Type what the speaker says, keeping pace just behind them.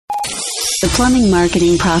The Plumbing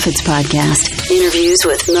Marketing Profits Podcast. Interviews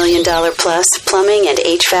with $1 million plus plumbing and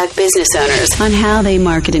HVAC business owners on how they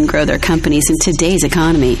market and grow their companies in today's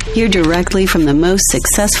economy. Hear directly from the most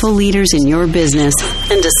successful leaders in your business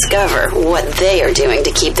and discover what they are doing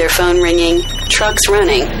to keep their phone ringing, trucks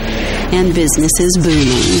running, and businesses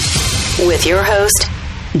booming. With your host,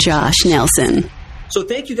 Josh Nelson. So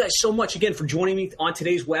thank you guys so much again for joining me on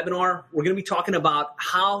today's webinar. We're going to be talking about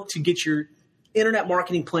how to get your internet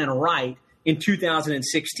marketing plan right in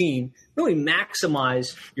 2016, really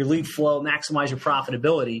maximize your lead flow, maximize your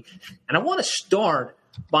profitability. And I want to start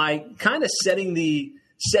by kind of setting the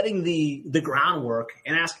groundwork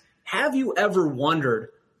and ask, have you ever wondered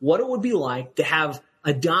what it would be like to have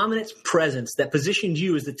a dominant presence that positioned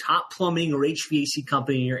you as the top plumbing or HVAC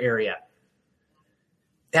company in your area?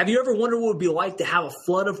 Have you ever wondered what it would be like to have a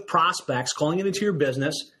flood of prospects calling into your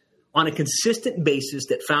business on a consistent basis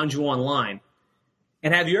that found you online?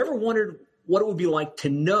 And have you ever wondered what it would be like to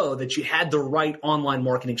know that you had the right online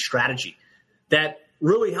marketing strategy that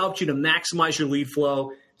really helped you to maximize your lead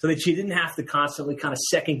flow so that you didn't have to constantly kind of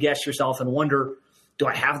second guess yourself and wonder, do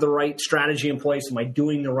I have the right strategy in place? Am I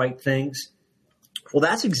doing the right things? Well,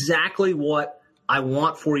 that's exactly what I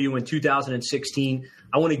want for you in 2016.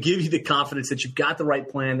 I want to give you the confidence that you've got the right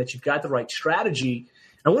plan, that you've got the right strategy.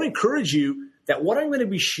 I want to encourage you that what I'm going to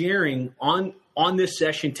be sharing on this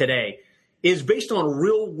session today is based on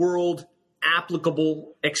real-world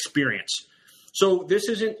applicable experience. So this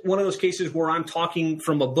isn't one of those cases where I'm talking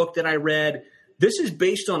from a book that I read. This is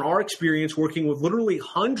based on our experience working with literally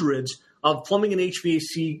hundreds of plumbing and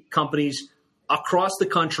HVAC companies across the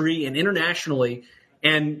country and internationally,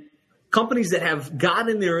 and companies that have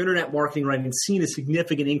gotten their internet marketing right and seen a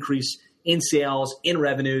significant increase in sales, in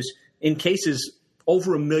revenues, in cases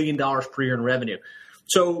over $1 million per year in revenue.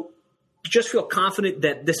 So just feel confident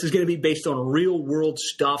that this is going to be based on real world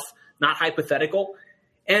stuff, not hypothetical.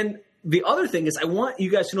 And the other thing is I want you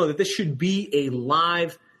guys to know that this should be a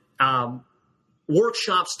live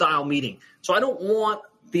workshop style meeting. So I don't want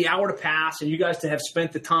the hour to pass and you guys to have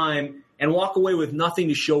spent the time and walk away with nothing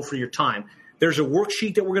to show for your time. There's a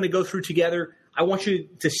worksheet that we're going to go through together. I want you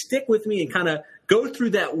to stick with me and kind of go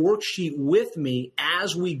through that worksheet with me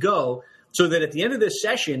as we go so that at the end of this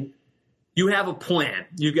session, you have a plan.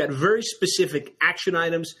 You've got very specific action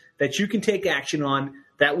items that you can take action on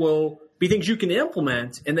that will be things you can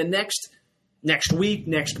implement in the next week,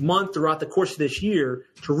 next month, throughout the course of this year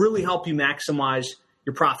to really help you maximize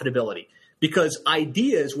your profitability. Because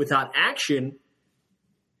ideas without action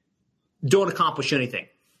don't accomplish anything.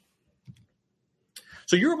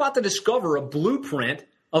 So you're about to discover a blueprint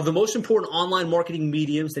of the most important online marketing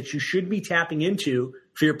mediums that you should be tapping into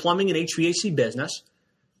for your plumbing and HVAC business,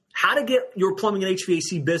 how to get your plumbing and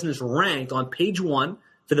HVAC business ranked on page 1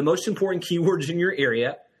 for the most important keywords in your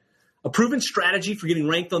area, a proven strategy for getting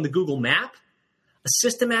ranked on the Google map, a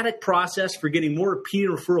systematic process for getting more repeat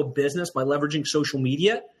and referral business by leveraging social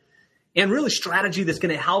media, and really strategy that's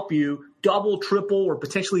going to help you double, triple, or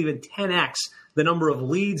potentially even 10x the number of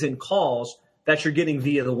leads and calls that you're getting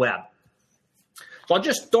via the web. So I'll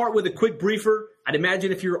just start with a quick briefer. I'd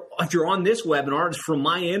imagine if you're on this webinar, it's from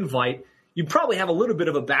my invite, you probably have a little bit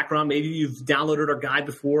of a background. Maybe you've downloaded our guide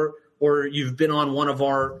before or you've been on one of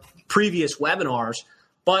our previous webinars.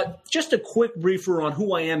 But just a quick briefer on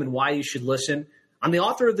who I am and why you should listen. I'm the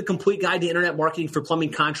author of The Complete Guide to Internet Marketing for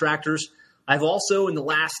Plumbing Contractors. I've also, in the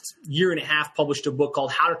last year and a half, published a book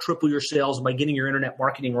called How to Triple Your Sales by Getting Your Internet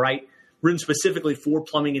Marketing Right, written specifically for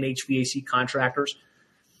plumbing and HVAC contractors.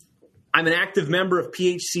 I'm an active member of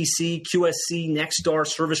PHCC, QSC, Nexstar,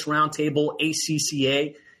 Service Roundtable,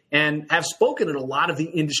 ACCA, and have spoken at a lot of the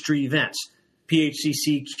industry events,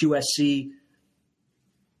 PHCC, QSC,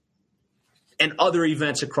 and other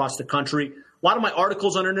events across the country. A lot of my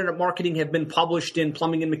articles on internet marketing have been published in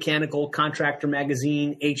Plumbing and Mechanical, Contractor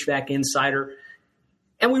Magazine, HVAC Insider.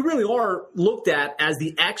 And we really are looked at as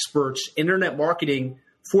the experts in internet marketing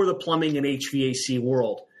for the plumbing and HVAC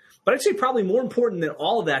world. But I'd say probably more important than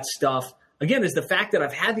all of that stuff, again, is the fact that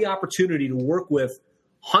I've had the opportunity to work with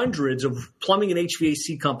hundreds of plumbing and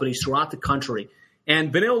HVAC companies throughout the country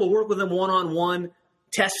and been able to work with them one-on-one,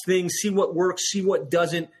 test things, see what works, see what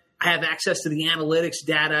doesn't. I have access to the analytics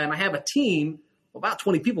data, and I have a team of about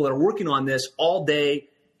 20 people that are working on this all day,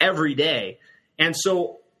 every day. And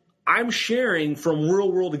so I'm sharing from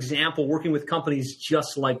real-world example working with companies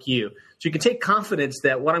just like you. So you can take confidence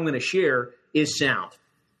that what I'm going to share is sound.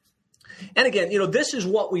 And again, this is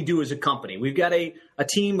what we do as a company. We've got a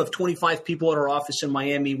team of 25 people at our office in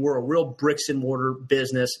Miami. We're a real bricks and mortar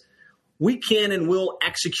business. we can and will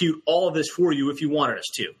execute all of this for you if you wanted us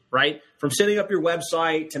to, right? From setting up your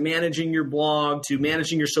website to managing your blog to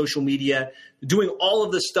managing your social media, doing all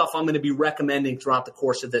of the stuff I'm going to be recommending throughout the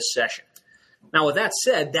course of this session. Now, with that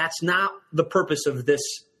said, that's not the purpose of this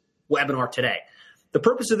webinar today. The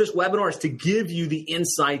purpose of this webinar is to give you the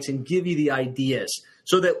insights and give you the ideas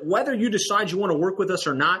so that whether you decide you want to work with us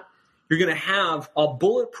or not, you're going to have a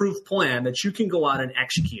bulletproof plan that you can go out and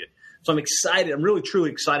execute. So I'm excited. I'm really, truly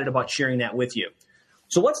excited about sharing that with you.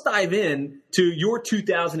 So let's dive in to your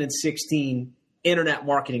 2016 internet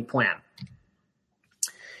marketing plan.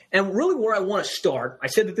 And really where I want to start, I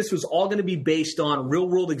said that this was all going to be based on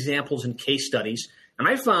real-world examples and case studies. And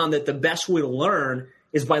I found that the best way to learn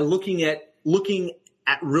is by looking at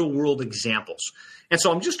real-world examples. And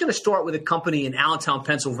so I'm just going to start with a company in Allentown,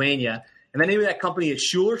 Pennsylvania. And the name of that company is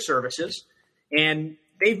Schuler Services. And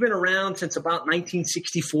they've been around since about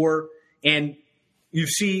 1964, and you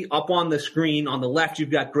see up on the screen, on the left,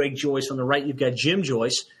 you've got Greg Joyce. On the right, you've got Jim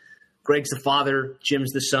Joyce. Greg's the father,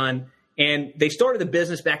 Jim's the son. And they started the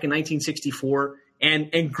business back in 1964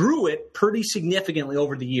 and grew it pretty significantly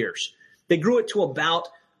over the years. They grew it to about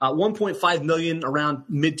 1.5 million around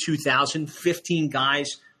mid-2000, 15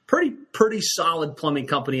 guys, pretty solid plumbing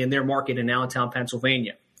company in their market in Allentown,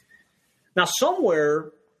 Pennsylvania. Now,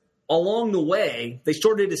 somewhere along the way, they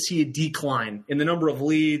started to see a decline in the number of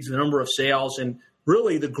leads, the number of sales, and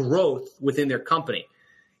really the growth within their company.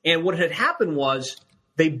 And what had happened was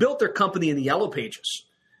they built their company in the Yellow Pages.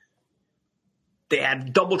 They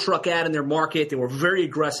had double truck ad in their market. They were very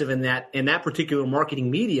aggressive in that particular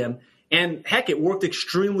marketing medium. And heck, it worked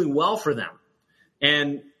extremely well for them.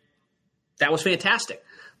 And that was fantastic.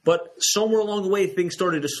 But somewhere along the way, things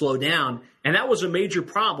started to slow down. And that was a major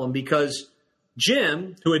problem because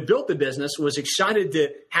Jim, who had built the business, was excited to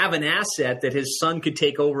have an asset that his son could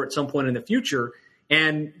take over at some point in the future.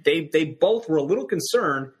 And they both were a little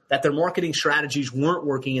concerned that their marketing strategies weren't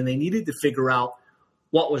working and they needed to figure out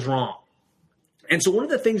what was wrong. And so one of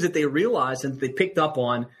the things that they realized and they picked up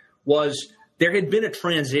on was there had been a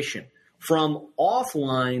transition from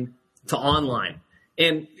offline to online.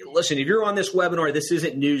 And listen, if you're on this webinar, this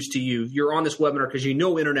isn't news to you. You're on this webinar because you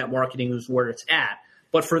know internet marketing is where it's at.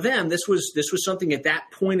 But for them, this was something at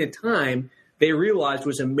that point in time they realized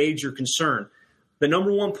was a major concern. The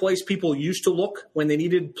number one place people used to look when they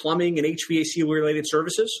needed plumbing and HVAC-related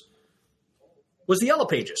services was the Yellow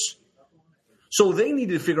Pages. So they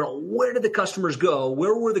needed to figure out, where did the customers go?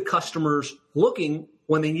 Where were the customers looking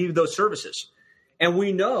when they needed those services? And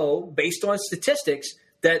we know, based on statistics,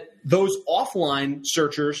 that those offline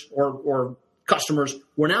searchers or customers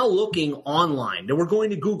were now looking online. They were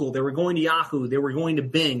going to Google. They were going to Yahoo. They were going to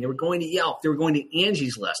Bing. They were going to Yelp. They were going to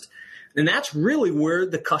Angie's List. And that's really where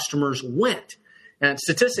the customers went. And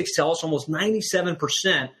statistics tell us almost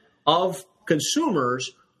 97% of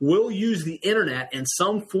consumers will use the internet in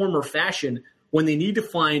some form or fashion when they need to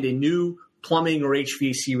find a new plumbing or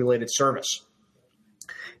HVAC-related service.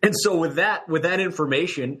 And so with that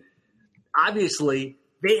information, obviously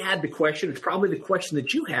they had the question, it's probably the question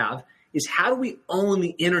that you have, is how do we own the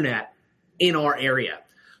internet in our area?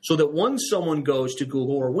 So that when someone goes to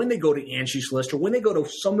Google or when they go to Angie's List or when they go to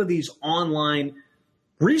some of these online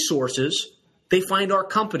resources, they find our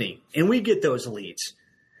company and we get those leads.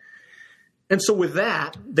 And so with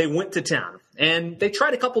that, they went to town and they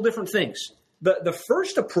tried a couple different things. The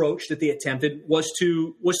first approach that they attempted was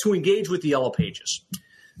to engage with the Yellow Pages.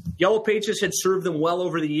 Yellow Pages had served them well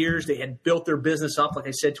over the years. They had built their business up, like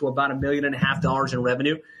I said, to about $1.5 million in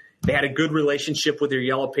revenue. They had a good relationship with their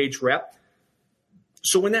Yellow Page rep.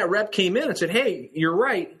 So when that rep came in and said, hey, you're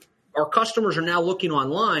right, our customers are now looking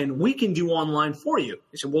online, we can do online for you.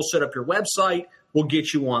 They said, we'll set up your website, we'll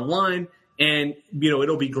get you online, and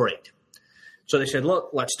it'll be great. So they said,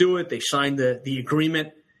 look, let's do it. They signed the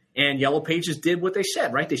agreement, and Yellow Pages did what they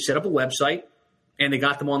said, right? They set up a website, and they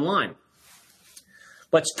got them online.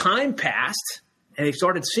 But as time passed, and they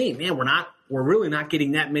started seeing, man, we're really not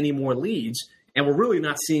getting that many more leads, and we're really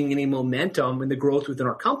not seeing any momentum in the growth within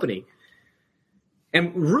our company.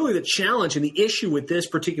 And really the challenge and the issue with this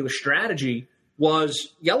particular strategy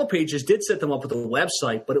was Yellow Pages did set them up with a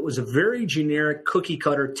website, but it was a very generic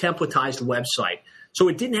cookie-cutter templatized website. So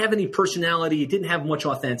it didn't have any personality, it didn't have much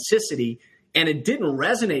authenticity, and it didn't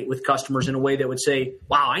resonate with customers in a way that would say,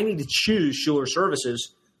 wow, I need to choose Schuler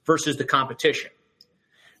Services versus the competition.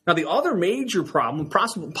 Now, the other major problem,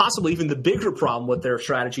 possibly even the bigger problem with their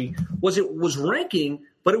strategy, was it was ranking,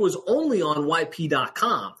 but it was only on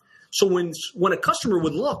YP.com. So when a customer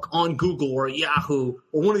would look on Google or Yahoo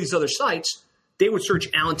or one of these other sites, they would search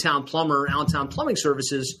Allentown Plumber, Allentown Plumbing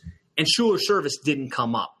Services, and Schuler Service didn't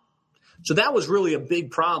come up. So that was really a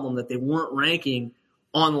big problem, that they weren't ranking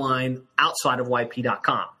online outside of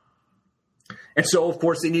YP.com. And so, of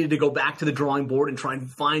course, they needed to go back to the drawing board and try and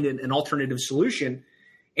find an alternative solution.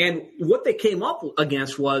 And what they came up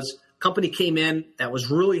against was a company came in that was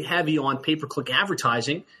really heavy on pay-per-click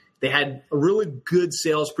advertising. They had a really good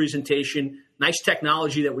sales presentation, nice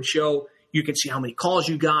technology that would show you can see how many calls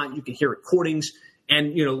you got, you can hear recordings,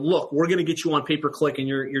 and, look, we're going to get you on pay-per-click and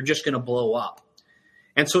you're just going to blow up.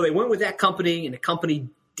 And so they went with that company, and the company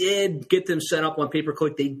did get them set up on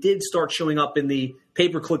pay-per-click. They did start showing up in the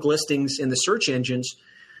pay-per-click listings in the search engines,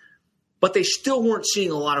 but they still weren't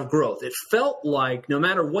seeing a lot of growth. It felt like no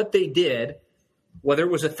matter what they did, whether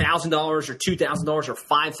it was $1,000 or $2,000 or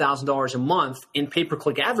 $5,000 a month in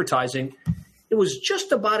pay-per-click advertising, it was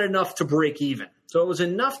just about enough to break even. So it was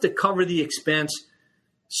enough to cover the expense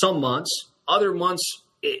some months. Other months,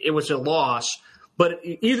 it was a loss. But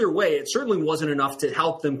either way, it certainly wasn't enough to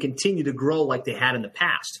help them continue to grow like they had in the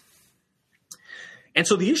past. And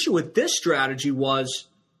so the issue with this strategy was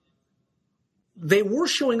they were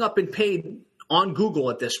showing up in paid on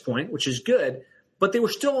Google at this point, which is good, but they were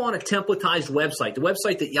still on a templatized website, the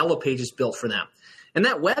website that Yellow Pages built for them. And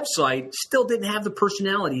that website still didn't have the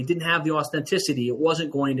personality. It didn't have the authenticity. It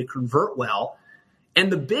wasn't going to convert well.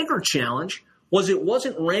 And the bigger challenge was it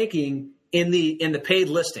wasn't ranking in the paid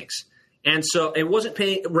listings. And so it wasn't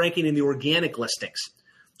ranking in the organic listings.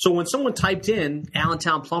 So when someone typed in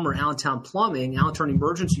Allentown Plumber, Allentown Plumbing, Allentown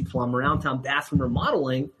Emergency Plumber, Allentown Bathroom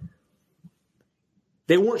Remodeling,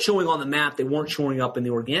 they weren't showing on the map. They weren't showing up in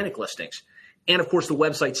the organic listings. And, of course, the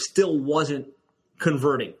website still wasn't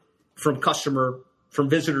converting from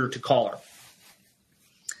visitor to caller.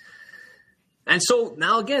 And so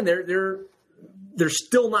now, again, they're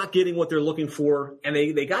still not getting what they're looking for. And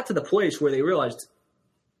they got to the place where they realized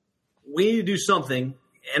we need to do something.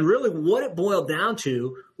 And really what it boiled down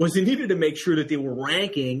to was they needed to make sure that they were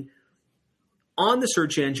ranking on the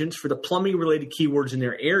search engines for the plumbing-related keywords in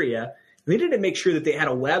their area. They needed to make sure that they had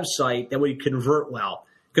a website that would convert well,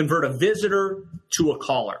 convert a visitor to a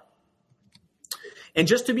caller. And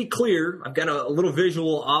just to be clear, I've got a little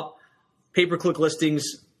visual up, pay-per-click listings,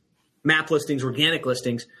 map listings, organic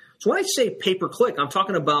listings. So when I say pay-per-click, I'm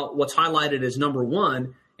talking about what's highlighted as number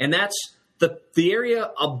one, and that's the area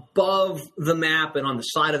above the map and on the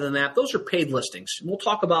side of the map. Those are paid listings. We'll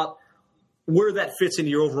talk about where that fits into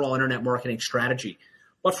your overall internet marketing strategy.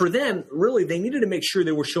 But for them, really, they needed to make sure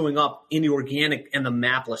they were showing up in the organic and the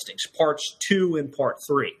map listings, parts 2 and part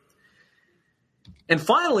 3. And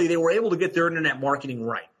finally, they were able to get their internet marketing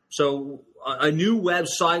right. So a new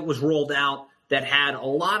website was rolled out that had a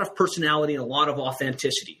lot of personality and a lot of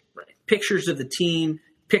authenticity, right? Pictures of the team,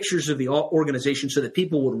 pictures of the organization, so that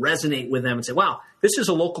people would resonate with them and say, wow, this is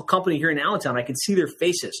a local company here in Allentown. I can see their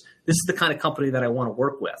faces. This is the kind of company that I want to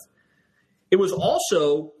work with. It was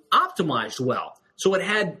also optimized well. So it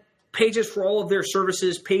had pages for all of their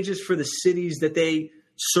services, pages for the cities that they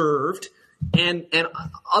served, and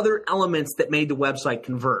other elements that made the website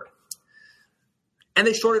convert. And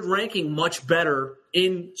they started ranking much better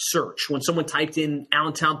in search. When someone typed in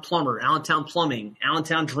Allentown Plumber, Allentown Plumbing,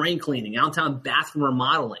 Allentown Drain Cleaning, Allentown Bathroom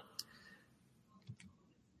Remodeling.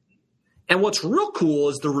 And what's real cool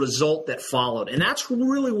is the result that followed. And that's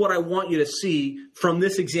really what I want you to see from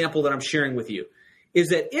this example that I'm sharing with you, is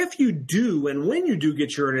that if you do and when you do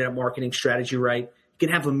get your internet marketing strategy right, it can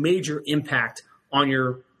have a major impact on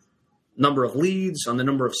your number of leads, on the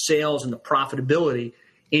number of sales, and the profitability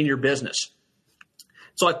in your business.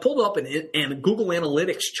 So I pulled up a Google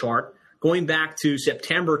Analytics chart going back to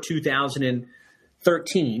September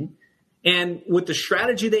 2013. And with the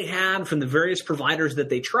strategy they had from the various providers that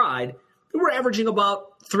they tried, they were averaging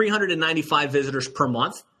about 395 visitors per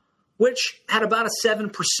month, which had about a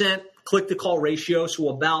 7% click-to-call ratio, so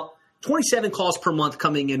about 27 calls per month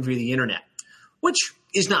coming in via the internet, which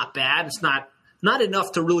is not bad. It's not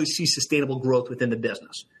enough to really see sustainable growth within the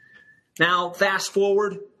business. Now, fast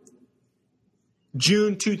forward,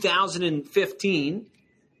 June 2015,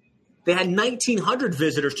 they had 1,900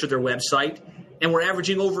 visitors to their website and were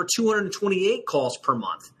averaging over 228 calls per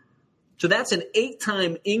month. So that's an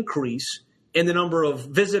 8-time increase in the number of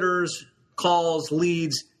visitors, calls,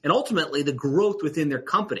 leads, and ultimately the growth within their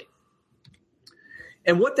company.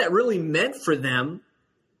 And what that really meant for them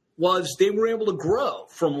was they were able to grow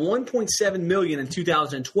from 1.7 million in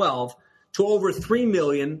 2012 to over 3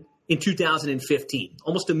 million in 2015,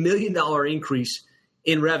 almost $1 million increase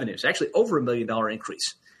in revenues, actually over $1 million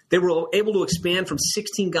increase. They were able to expand from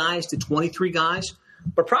 16 guys to 23 guys,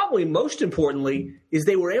 but probably most importantly is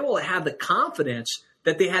they were able to have the confidence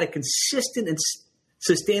that they had a consistent and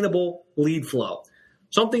sustainable lead flow,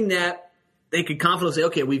 something that they could confidently say,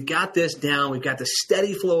 okay, we've got this down. We've got the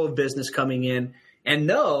steady flow of business coming in, and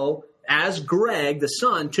know, as Greg, the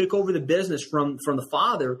son, took over the business from the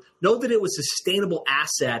father, know that it was a sustainable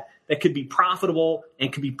asset that could be profitable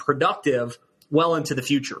and could be productive well into the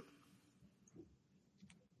future.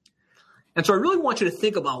 And so I really want you to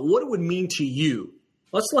think about what it would mean to you.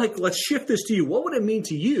 Let's shift this to you. What would it mean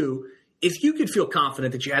to you if you could feel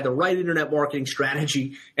confident that you had the right internet marketing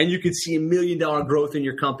strategy and you could see $1 million growth in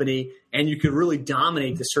your company and you could really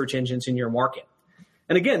dominate the search engines in your market?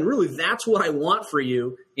 And again, really, that's what I want for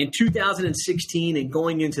you in 2016 and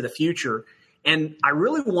going into the future. And I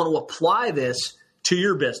really want to apply this to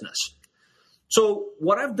your business. So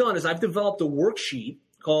what I've done is I've developed a worksheet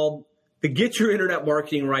called the Get Your Internet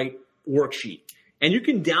Marketing Right worksheet. And you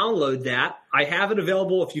can download that. I have it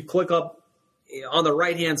available. If you click up on the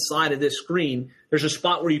right-hand side of this screen, there's a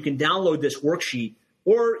spot where you can download this worksheet,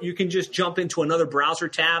 or you can just jump into another browser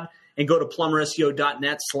tab and go to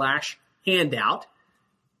plumberseo.net/handout.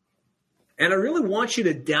 And I really want you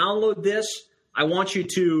to download this. I want you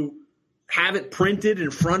to have it printed in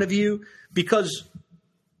front of you, because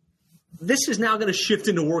this is now going to shift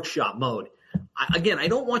into workshop mode. Again, I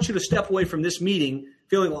don't want you to step away from this meeting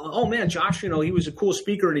feeling, oh man, Josh, he was a cool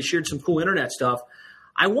speaker and he shared some cool internet stuff.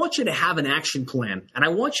 I want you to have an action plan, and I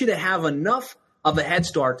want you to have enough of a head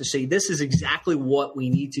start to say, this is exactly what we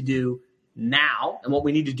need to do now and what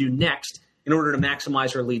we need to do next in order to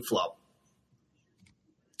maximize our lead flow.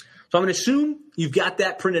 So I'm going to assume you've got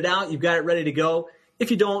that printed out. You've got it ready to go.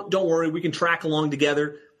 If you don't worry. We can track along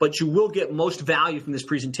together, but you will get most value from this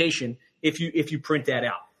presentation if you print that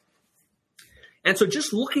out. And so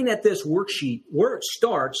just looking at this worksheet, where it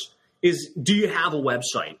starts is, do you have a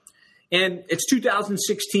website? And it's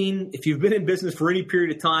 2016. If you've been in business for any period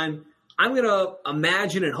of time, I'm going to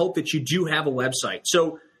imagine and hope that you do have a website.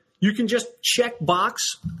 So you can just check box,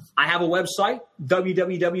 I have a website,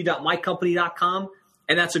 www.mycompany.com,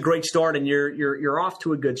 and that's a great start, and you're off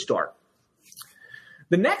to a good start.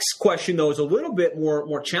 The next question, though, is a little bit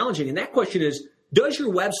more challenging, and that question is, does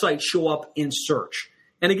your website show up in search?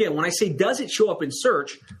 And again, when I say does it show up in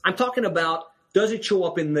search, I'm talking about, does it show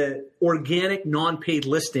up in the organic non-paid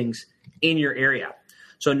listings in your area?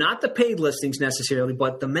 So not the paid listings necessarily,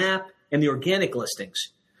 but the map and the organic listings.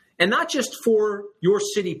 And not just for your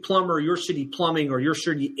city plumber, your city plumbing, or your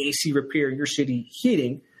city AC repair, your city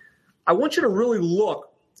heating. I want you to really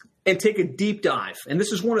look and take a deep dive. And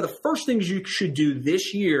this is one of the first things you should do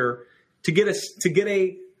this year to get a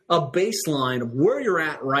baseline of where you're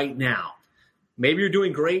at right now. Maybe you're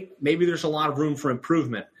doing great. Maybe there's a lot of room for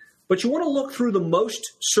improvement. But you want to look through the most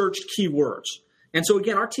searched keywords. And so,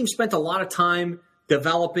 again, our team spent a lot of time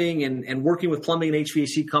developing and working with plumbing and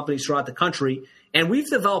HVAC companies throughout the country. And we've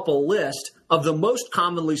developed a list of the most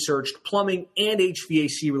commonly searched plumbing and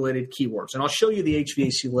HVAC-related keywords. And I'll show you the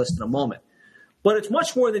HVAC list in a moment. But it's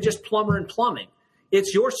much more than just plumber and plumbing.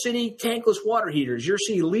 It's your city tankless water heaters, your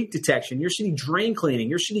city leak detection, your city drain cleaning,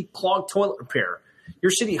 your city clogged toilet repair,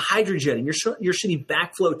 your city hydrojetting, your city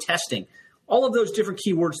backflow testing. All of those different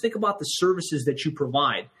keywords, think about the services that you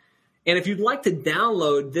provide. And if you'd like to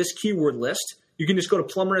download this keyword list, you can just go to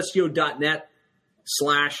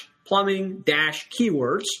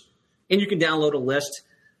plumberseo.net/plumbing-keywords, and you can download a list.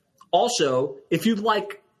 Also, if you'd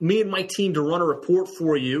like me and my team to run a report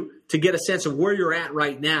for you to get a sense of where you're at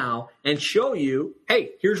right now and show you,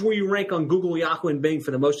 hey, here's where you rank on Google, Yahoo, and Bing for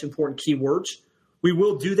the most important keywords, we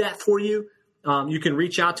will do that for you. You can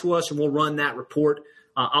reach out to us and we'll run that report.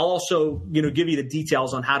 I'll also, give you the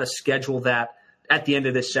details on how to schedule that at the end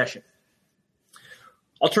of this session.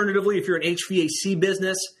 Alternatively, if you're an HVAC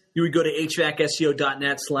business, you would go to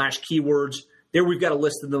hvacSEO.net/keywords. There we've got a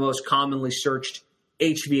list of the most commonly searched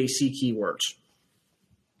HVAC keywords.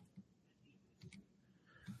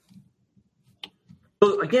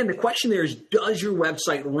 So again, the question there is, does your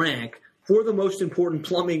website rank for the most important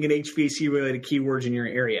plumbing and HVAC-related keywords in your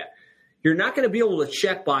area? You're not going to be able to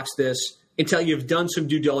checkbox this until you've done some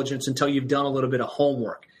due diligence, until you've done a little bit of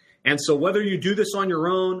homework. And so whether you do this on your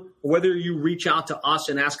own or whether you reach out to us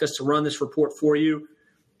and ask us to run this report for you,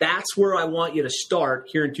 that's where I want you to start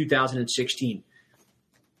here in 2016.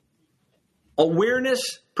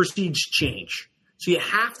 Awareness precedes change. So you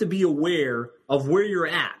have to be aware of where you're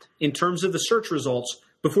at in terms of the search results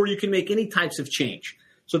before you can make any types of change.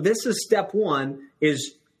 So this is step one,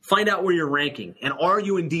 is find out where you're ranking. And are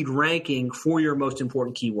you indeed ranking for your most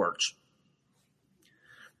important keywords?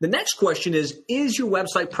 The next question is your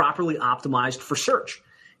website properly optimized for search?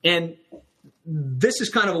 And this is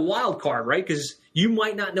kind of a wild card, right? Because you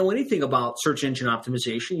might not know anything about search engine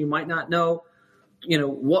optimization. You might not know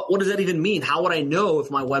what does that even mean? How would I know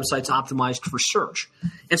if my website's optimized for search?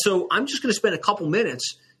 And so I'm just going to spend a couple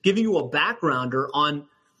minutes giving you a backgrounder on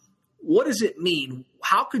what does it mean?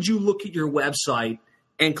 How could you look at your website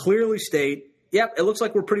and clearly state, yep, it looks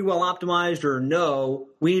like we're pretty well optimized, or no,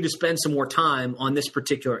 we need to spend some more time on this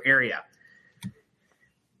particular area.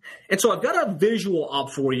 And so I've got a visual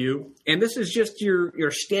up for you, and this is just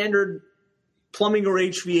your standard plumbing or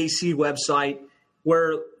HVAC website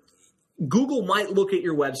where Google might look at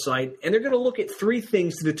your website, and they're going to look at three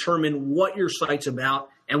things to determine what your site's about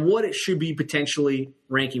and what it should be potentially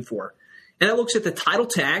ranking for. And it looks at the title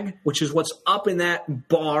tag, which is what's up in that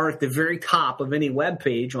bar at the very top of any web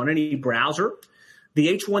page on any browser, the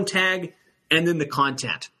H1 tag, and then the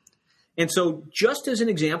content. And so just as an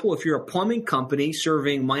example, if you're a plumbing company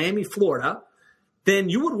serving Miami, Florida, then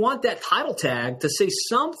you would want that title tag to say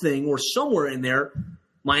something or somewhere in there,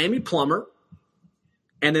 Miami Plumber.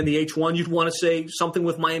 And then the H1, you'd want to say something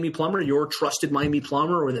with Miami Plumber, your trusted Miami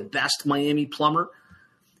Plumber or the best Miami Plumber.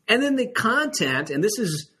 And then the content, and this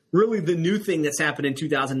is really the new thing that's happened in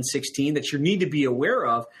 2016 that you need to be aware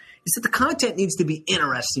of, is that the content needs to be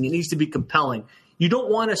interesting. It needs to be compelling. You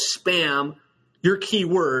don't want to spam your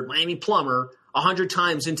keyword, Miami Plumber, 100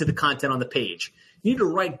 times into the content on the page. You need to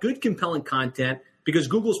write good, compelling content because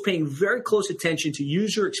Google's paying very close attention to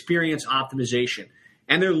user experience optimization.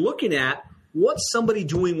 And they're looking at what's somebody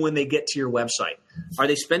doing when they get to your website. Are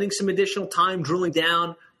they spending some additional time drilling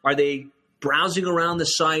down? Are they browsing around the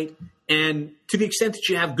site? And to the extent that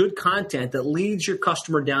you have good content that leads your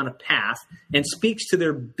customer down a path and speaks to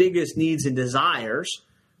their biggest needs and desires,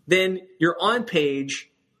 then your on-page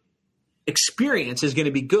experience is going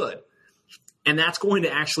to be good. And that's going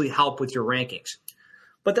to actually help with your rankings.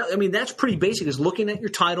 But that's pretty basic, is looking at your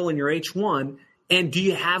title and your H1, and do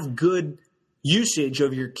you have good usage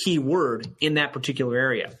of your keyword in that particular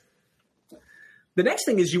area? The next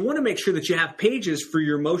thing is you want to make sure that you have pages for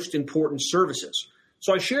your most important services.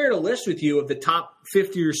 So I shared a list with you of the top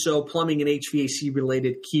 50 or so plumbing and HVAC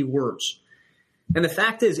related keywords. And the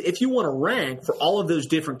fact is, if you want to rank for all of those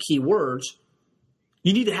different keywords,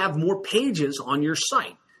 you need to have more pages on your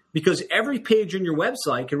site, because every page on your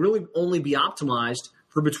website can really only be optimized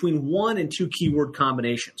for between 1 and 2 keyword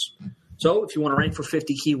combinations. So if you want to rank for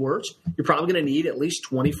 50 keywords, you're probably going to need at least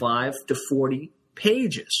 25 to 40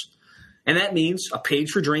 pages. And that means a page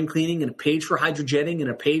for drain cleaning, and a page for hydrojetting, and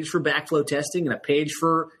a page for backflow testing, and a page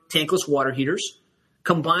for tankless water heaters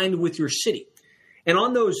combined with your city. And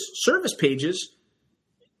on those service pages,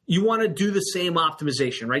 you want to do the same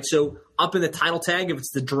optimization, right? So up in the title tag, if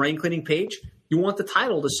it's the drain cleaning page, you want the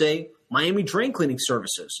title to say Miami Drain Cleaning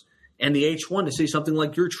Services, and the H1 to say something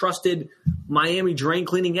like your trusted Miami drain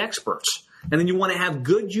cleaning experts. And then you want to have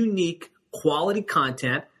good, unique, quality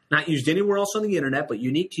content, not used anywhere else on the internet, but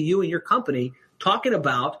unique to you and your company, talking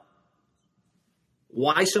about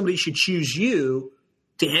why somebody should choose you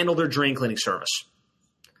to handle their drain cleaning service.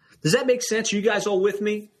 Does that make sense? Are you guys all with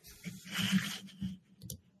me?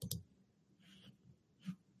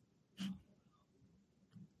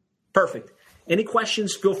 Perfect. Any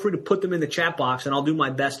questions, feel free to put them in the chat box, and I'll do my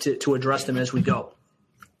best to address them as we go.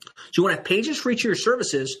 So you want to have pages for each of your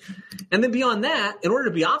services. And then beyond that, in order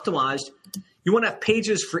to be optimized, you want to have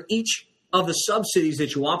pages for each of the sub-cities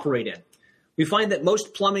that you operate in. We find that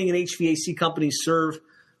most plumbing and HVAC companies serve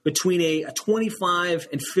between a 25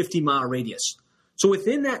 and 50-mile radius. So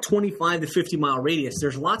within that 25 to 50-mile radius,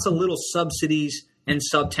 there's lots of little sub-cities and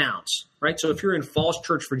sub-towns, right? So if you're in Falls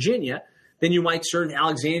Church, Virginia, then you might serve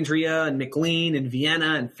Alexandria and McLean and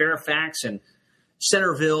Vienna and Fairfax and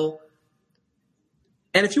Centerville.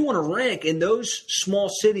 And if you want to rank in those small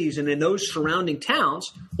cities and in those surrounding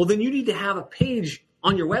towns, well, then you need to have a page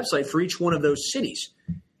on your website for each one of those cities.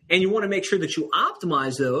 And you want to make sure that you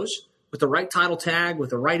optimize those with the right title tag, with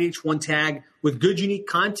the right H1 tag, with good, unique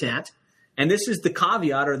content. And this is the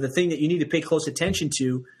caveat, or the thing that you need to pay close attention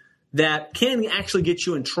to, that can actually get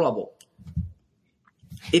you in trouble.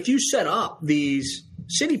 If you set up these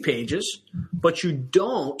city pages, but you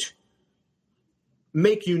don't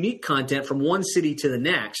make unique content from one city to the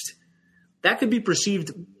next, that could be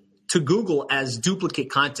perceived to Google as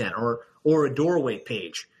duplicate content or a doorway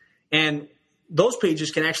page. And those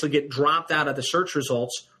pages can actually get dropped out of the search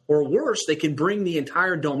results, or worse, they can bring the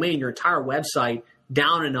entire domain, your entire website,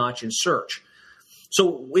 down a notch in search.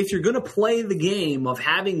 So if you're going to play the game of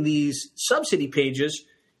having these sub-city pages,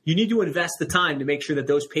 you need to invest the time to make sure that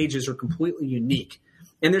those pages are completely unique.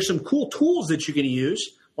 And there's some cool tools that you can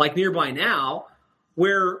use, like Nearby Now,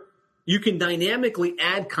 where you can dynamically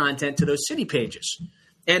add content to those city pages.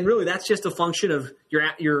 And really, that's just a function of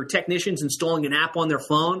your technicians installing an app on their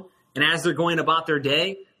phone, and as they're going about their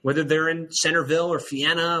day, whether they're in Centerville or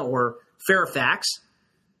Vienna or Fairfax.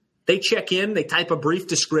 They check in, they type a brief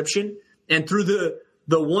description, and through the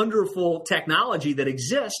wonderful technology that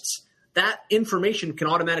exists, that information can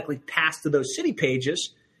automatically pass to those city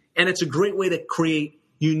pages, and it's a great way to create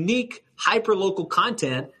unique, hyper-local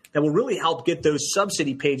content that will really help get those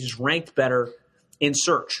sub-city pages ranked better in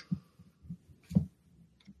search.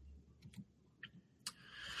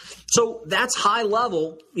 So that's high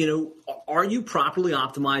level. Are you properly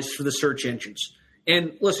optimized for the search engines?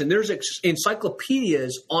 And listen, there's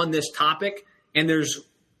encyclopedias on this topic, and there's,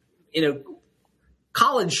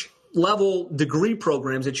 college level degree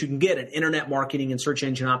programs that you can get in internet marketing and search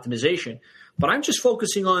engine optimization. But I'm just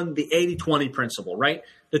focusing on the 80-20 principle, right?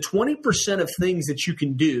 The 20% of things that you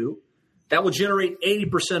can do that will generate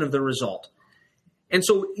 80% of the result. And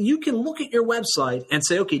so you can look at your website and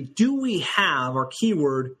say, okay, do we have our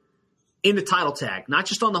keyword in the title tag, not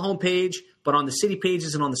just on the home page, but on the city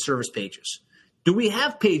pages and on the service pages? Do we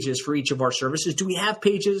have pages for each of our services? Do we have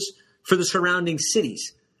pages for the surrounding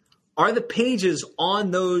cities? Are the pages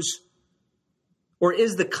on those, or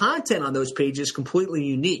is the content on those pages completely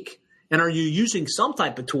unique? And are you using some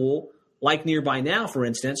type of tool, like Nearby Now, for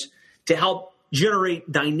instance, to help generate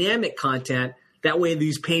dynamic content? That way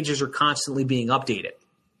these pages are constantly being updated.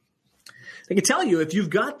 I can tell you, if you've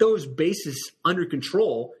got those bases under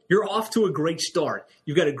control, you're off to a great start.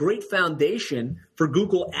 You've got a great foundation for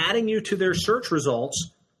Google adding you to their search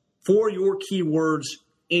results for your keywords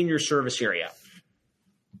in your service area.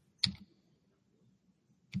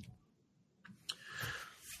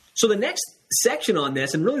 So the next section on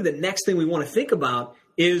this, and really the next thing we want to think about,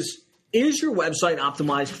 is your website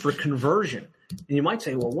optimized for conversion? And you might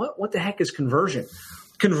say, well, what the heck is conversion?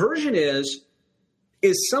 Conversion is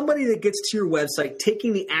somebody that gets to your website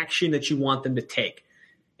taking the action that you want them to take.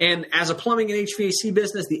 And as a plumbing and HVAC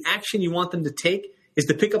business, the action you want them to take is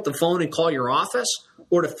to pick up the phone and call your office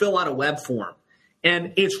or to fill out a web form.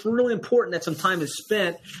 And it's really important that some time is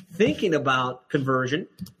spent thinking about conversion,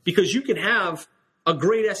 because you can have a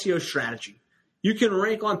great SEO strategy. You can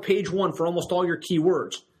rank on page 1 for almost all your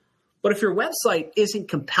keywords. But if your website isn't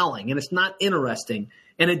compelling and it's not interesting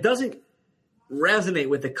and it doesn't resonate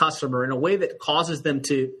with the customer in a way that causes them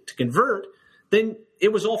to convert, then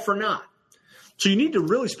it was all for naught. So you need to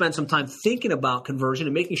really spend some time thinking about conversion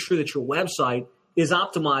and making sure that your website is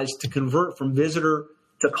optimized to convert from visitor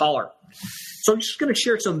to caller. So I'm just going to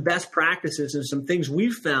share some best practices and some things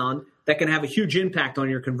we've found that can have a huge impact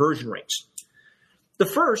on your conversion rates. The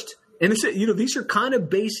first, and these are kind of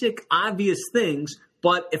basic, obvious things,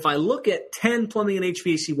 but if I look at 10 plumbing and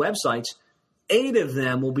HVAC websites, 8 of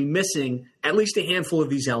them will be missing at least a handful of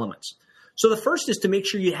these elements. So the first is to make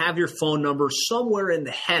sure you have your phone number somewhere in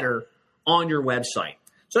the header on your website.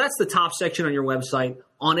 So that's the top section on your website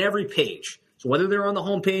on every page. So whether they're on the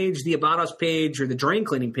home page, the About Us page, or the drain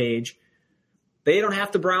cleaning page, they don't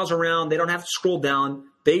have to browse around. They don't have to scroll down.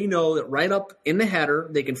 They know that right up in the header,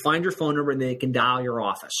 they can find your phone number and they can dial your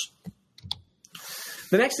office.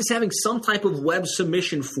 The next is having some type of web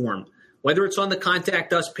submission form, whether it's on the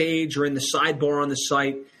Contact Us page or in the sidebar on the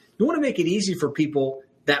site. You want to make it easy for people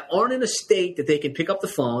that aren't in a state that they can pick up the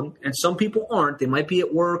phone, and some people aren't. They might be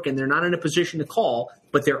at work and they're not in a position to call,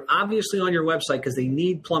 but they're obviously on your website because they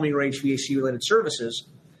need plumbing or HVAC-related services.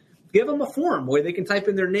 Give them a form where they can type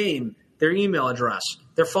in their name, their email address,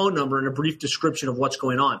 their phone number, and a brief description of what's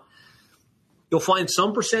going on. You'll find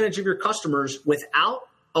some percentage of your customers, without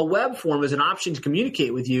a web form as an option to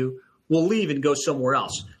communicate with you, will leave and go somewhere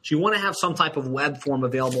else. So you want to have some type of web form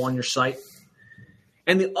available on your site.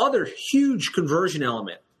 And the other huge conversion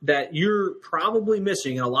element that you're probably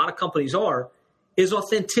missing, and a lot of companies are, is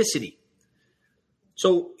authenticity.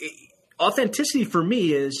 So authenticity for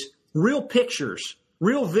me is real pictures,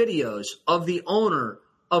 real videos of the owner,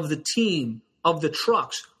 of the team, of the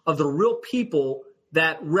trucks, of the real people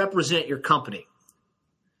that represent your company.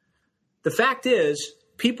 The fact is,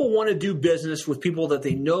 people want to do business with people that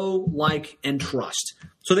they know, like, and trust.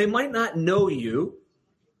 So they might not know you,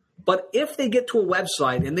 but if they get to a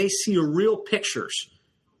website and they see your real pictures,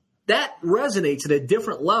 that resonates at a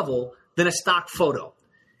different level than a stock photo.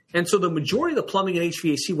 And so the majority of the plumbing and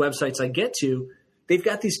HVAC websites I get to, they've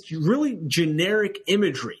got these really generic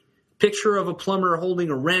imagery. Picture of a plumber holding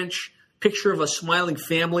a wrench, picture of a smiling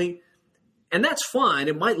family. And that's fine.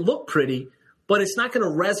 It might look pretty, but it's not going to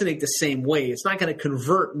resonate the same way. It's not going to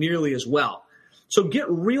convert nearly as well. So get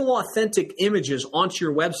real authentic images onto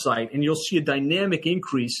your website, and you'll see a dynamic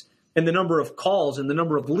increase in the number of calls and the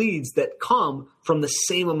number of leads that come from the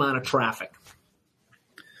same amount of traffic.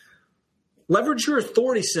 Leverage your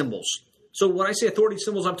authority symbols. So when I say authority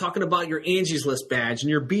symbols, I'm talking about your Angie's List badge and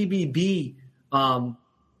your BBB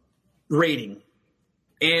rating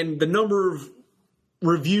and the number of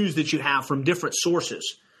reviews that you have from different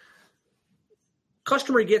sources.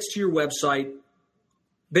 Customer gets to your website,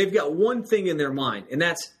 they've got one thing in their mind, and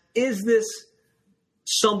that's, is this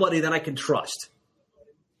somebody that I can trust?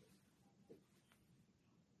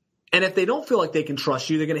 And if they don't feel like they can trust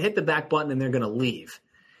you, they're going to hit the back button and they're going to leave.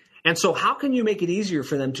 And so how can you make it easier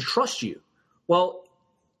for them to trust you? Well,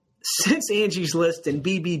 since Angie's List and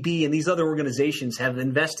BBB and these other organizations have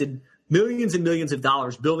invested millions and millions of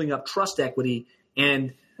dollars building up trust equity,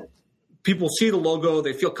 and people see the logo,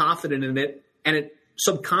 they feel confident in it, and it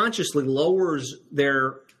subconsciously lowers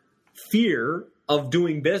their fear of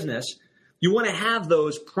doing business, you want to have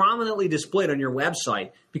those prominently displayed on your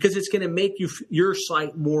website because it's going to make your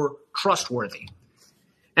site more trustworthy.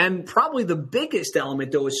 And probably the biggest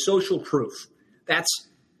element, though, is social proof. That's,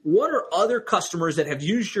 what are other customers that have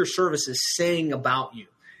used your services saying about you?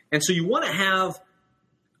 And so you want to have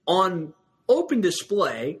on open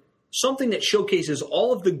display something that showcases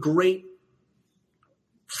all of the great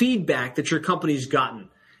feedback that your company's gotten.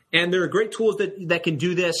 And there are great tools that can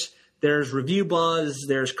do this. There's Review Buzz,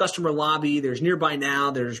 there's Customer Lobby, there's Nearby Now,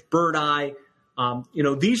 there's Bird Eye.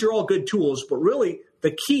 These are all good tools, but really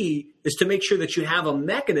the key is to make sure that you have a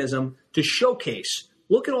mechanism to showcase.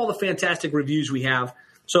 Look at all the fantastic reviews we have.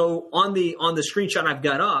 So on the screenshot I've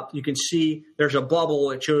got up, you can see there's a bubble.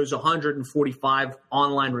 It shows 145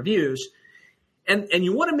 online reviews. And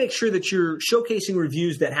you want to make sure that you're showcasing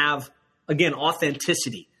reviews that have, again,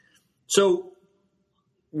 authenticity. So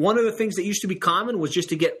one of the things that used to be common was just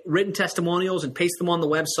to get written testimonials and paste them on the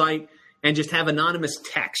website and just have anonymous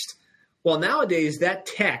text. Well, nowadays that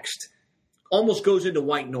text almost goes into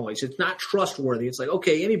white noise. It's not trustworthy. It's like,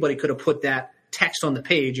 okay, anybody could have put that text on the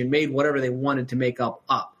page and made whatever they wanted to make up.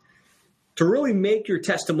 To really make your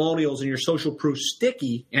testimonials and your social proof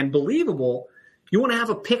sticky and believable, you want to have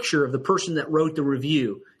a picture of the person that wrote the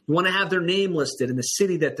review. You want to have their name listed and the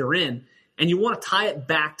city that they're in, and you want to tie it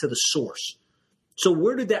back to the source. So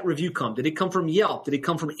where did that review come? Did it come from Yelp? Did it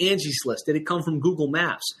come from Angie's List? Did it come from Google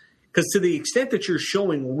Maps? Because to the extent that you're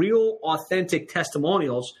showing real, authentic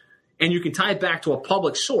testimonials and you can tie it back to a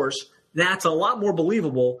public source, that's a lot more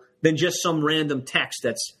believable than just some random text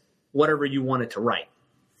that's whatever you want it to write.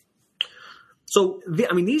 So,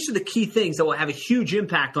 these are the key things that will have a huge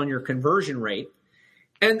impact on your conversion rate.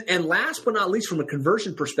 And last but not least, from a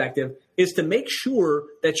conversion perspective, is to make sure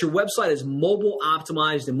that your website is mobile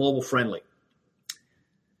optimized and mobile friendly.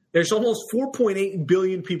 There's almost 4.8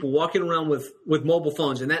 billion people walking around with mobile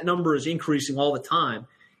phones, and that number is increasing all the time.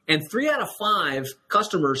 And 3 out of 5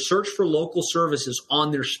 customers search for local services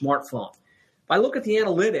on their smartphone. If I look at the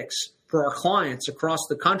analytics for our clients across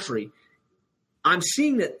the country, I'm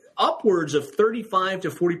seeing that upwards of 35 to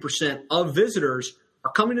 40% of visitors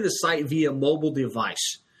are coming to the site via mobile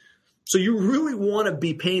device. So you really want to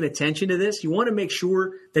be paying attention to this. You want to make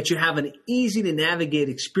sure that you have an easy to navigate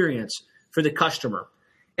experience for the customer.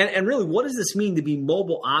 And really, what does this mean to be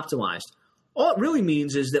mobile optimized? All it really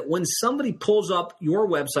means is that when somebody pulls up your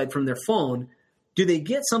website from their phone, do they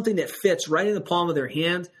get something that fits right in the palm of their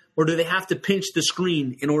hand, or do they have to pinch the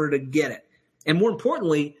screen in order to get it? And more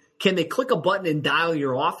importantly, can they click a button and dial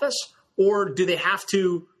your office, or do they have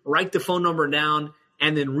to write the phone number down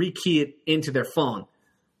and then rekey it into their phone?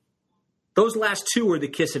 Those last two are the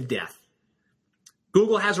kiss of death.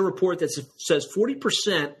 Google has a report that says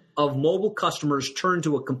 40% of mobile customers turn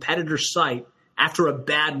to a competitor's site after a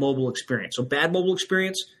bad mobile experience. So bad mobile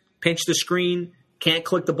experience, pinch the screen, can't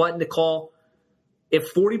click the button to call.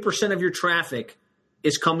 If 40% of your traffic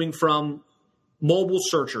is coming from mobile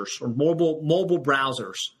searchers or mobile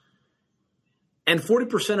browsers, and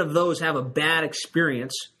 40% of those have a bad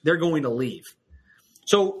experience, they're going to leave.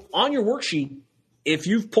 So on your worksheet, if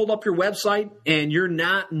you've pulled up your website and you're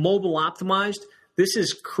not mobile optimized, this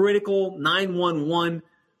is critical 911.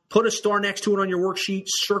 Put a star next to it on your worksheet,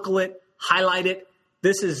 circle it, highlight it.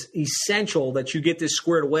 This is essential that you get this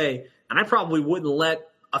squared away. And I probably wouldn't let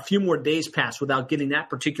a few more days pass without getting that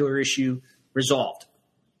particular issue resolved.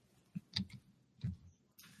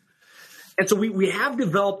 And so we have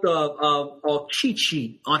developed a cheat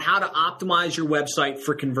sheet on how to optimize your website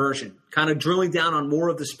for conversion, kind of drilling down on more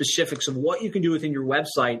of the specifics of what you can do within your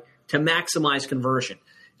website to maximize conversion.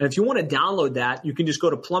 And if you want to download that, you can just go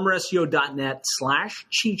to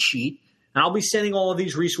plumberseo.net/cheat sheet. And I'll be sending all of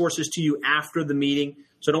these resources to you after the meeting.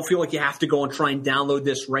 So don't feel like you have to go and try and download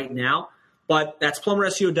this right now. But that's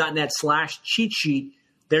plumberseo.net/cheat sheet.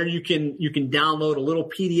 There you can download a little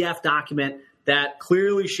PDF document that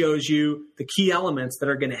clearly shows you the key elements that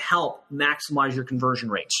are going to help maximize your conversion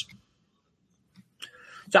rates.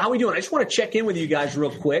 So how are we doing? I just want to check in with you guys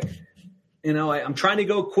real quick. I'm trying to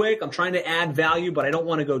go quick. I'm trying to add value, but I don't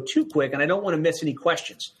want to go too quick, and I don't want to miss any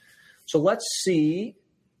questions. So let's see.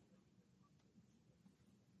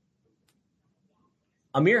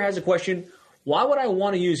 Amir has a question. Why would I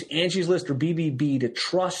want to use Angie's List or BBB to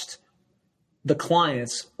trust the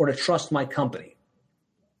clients or to trust my company?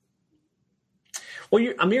 Well,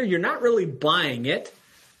 Amir, you're not really buying it.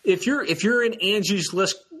 If you're in Angie's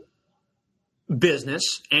List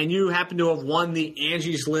business and you happen to have won the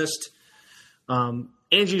Angie's List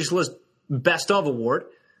Best of Award,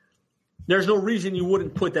 there's no reason you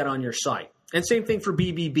wouldn't put that on your site. And same thing for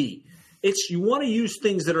BBB. You want to use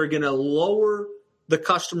things that are going to lower the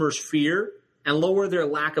customer's fear and lower their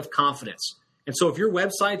lack of confidence. And so if your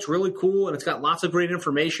website's really cool and it's got lots of great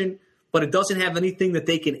information, but it doesn't have anything that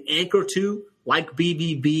they can anchor to, like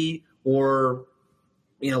BBB or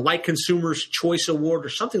like Consumer's Choice Award or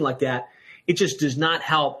something like that, it just does not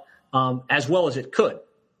help as well as it could.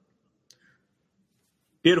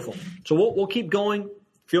 Beautiful. So we'll keep going.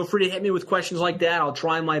 Feel free to hit me with questions like that. I'll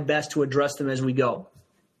try my best to address them as we go.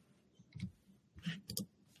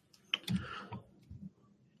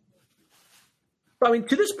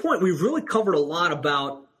 To this point, we've really covered a lot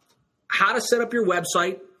about how to set up your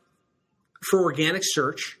website for organic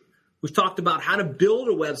search. We've talked about how to build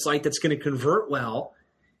a website that's going to convert well.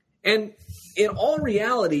 And in all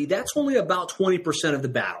reality, that's only about 20% of the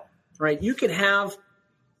battle, right? You can have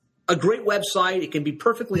a great website. It can be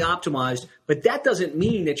perfectly optimized, but that doesn't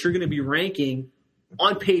mean that you're going to be ranking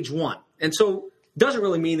on page one. And so it doesn't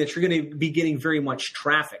really mean that you're going to be getting very much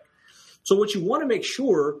traffic. So what you want to make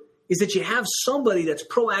sure is that you have somebody that's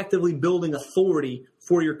proactively building authority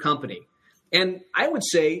for your company. And I would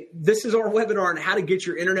say this is our webinar on how to get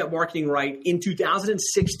your internet marketing right in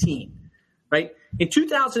 2016, right? In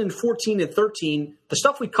 2014 and 13, the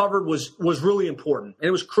stuff we covered was really important and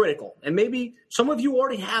it was critical. And maybe some of you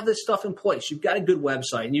already have this stuff in place. You've got a good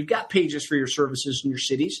website and you've got pages for your services in your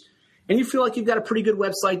cities. And you feel like you've got a pretty good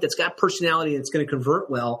website that's got personality and it's going to convert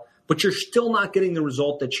well, but you're still not getting the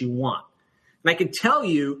result that you want. And I can tell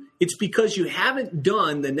you it's because you haven't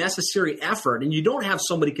done the necessary effort and you don't have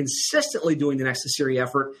somebody consistently doing the necessary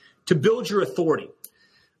effort to build your authority.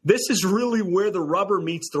 This is really where the rubber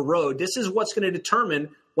meets the road. This is what's going to determine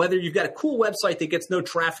whether you've got a cool website that gets no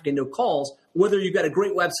traffic and no calls, whether you've got a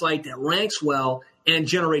great website that ranks well and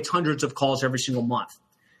generates hundreds of calls every single month.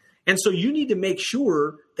 And so you need to make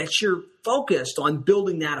sure that you're focused on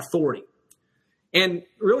building that authority. And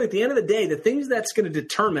really, at the end of the day, the things that's going to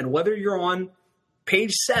determine whether you're on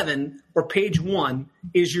page 7 or page 1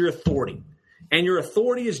 is your authority. And your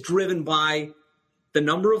authority is driven by the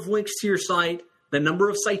number of links to your site, the number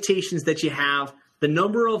of citations that you have, the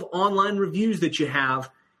number of online reviews that you have,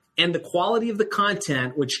 and the quality of the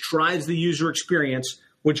content, which drives the user experience,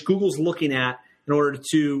 which Google's looking at in order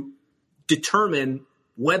to determine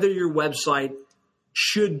whether your website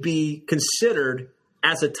should be considered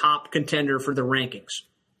as a top contender for the rankings.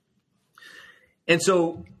 And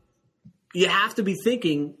so you have to be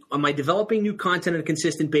thinking, am I developing new content on a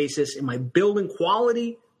consistent basis? Am I building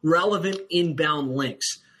quality, relevant, inbound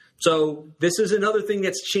links? So this is another thing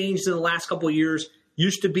that's changed in the last couple of years.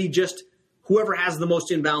 Used to be just whoever has the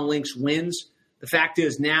most inbound links wins. The fact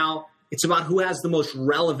is now it's about who has the most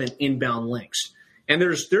relevant inbound links. And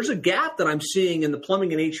there's a gap that I'm seeing in the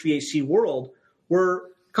plumbing and HVAC world where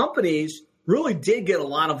companies really did get a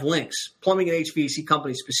lot of links, plumbing and HVAC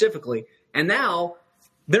companies specifically, and now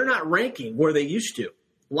they're not ranking where they used to.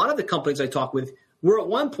 A lot of the companies I talk with were at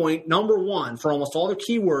one point number one for almost all their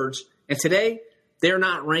keywords, and today they're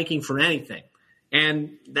not ranking for anything.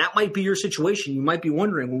 And that might be your situation. You might be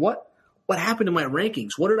wondering, what happened to my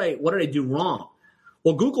rankings? What did I do wrong?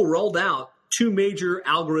 Well, Google rolled out 2 major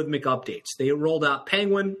algorithmic updates. They rolled out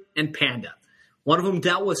Penguin and Panda. One of them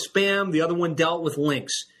dealt with spam, the other one dealt with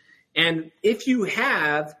links. And if you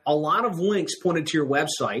have a lot of links pointed to your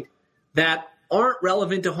website that aren't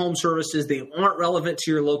relevant to home services, they aren't relevant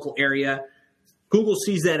to your local area, Google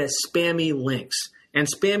sees that as spammy links. And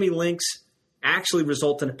spammy links actually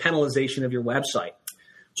result in a penalization of your website.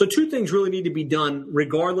 So 2 things really need to be done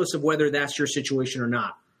regardless of whether that's your situation or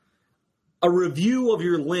not. A review of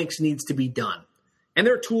your links needs to be done. And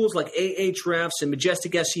there are tools like Ahrefs and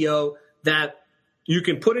Majestic SEO that you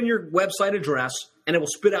can put in your website address and it will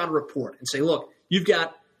spit out a report and say, look, you've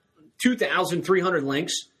got 2,300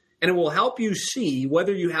 links, and it will help you see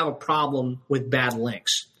whether you have a problem with bad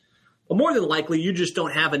links. But more than likely, you just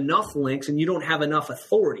don't have enough links and you don't have enough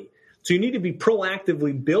authority. So you need to be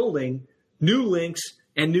proactively building new links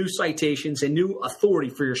and new citations and new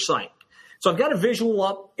authority for your site. So I've got a visual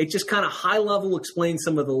up. It just kind of high level explains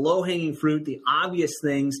some of the low-hanging fruit, the obvious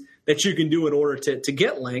things that you can do in order to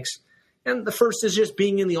get links. And the first is just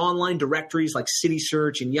being in the online directories like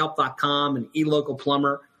CitySearch and Yelp.com and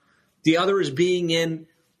eLocalPlumber. The other is being in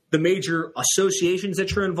the major associations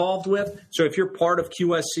that you're involved with. So if you're part of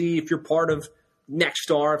QSC, if you're part of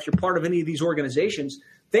Nexstar, if you're part of any of these organizations,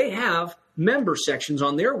 they have member sections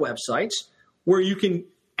on their websites where you can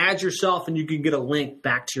add yourself and you can get a link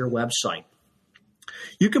back to your website.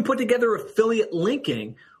 You can put together affiliate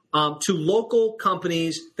linking to local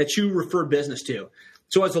companies that you refer business to.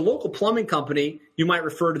 So as a local plumbing company, you might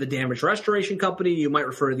refer to the damage restoration company, you might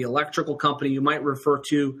refer to the electrical company, you might refer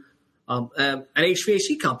to an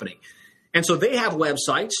HVAC company. And so they have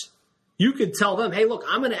websites. You could tell them, hey, look,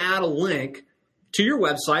 I'm going to add a link to your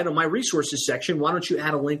website on my resources section. Why don't you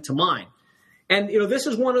add a link to mine? And, this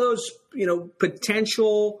is one of those,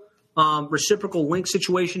 potential reciprocal link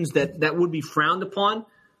situations that would be frowned upon.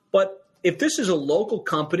 But if this is a local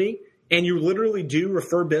company and you literally do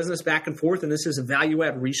refer business back and forth, and this is a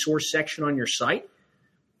value-add resource section on your site,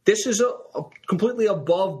 this is a completely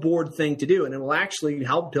above-board thing to do, and it will actually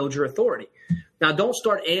help build your authority. Now, don't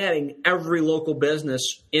start adding every local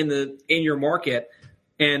business in your market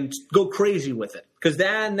and go crazy with it, because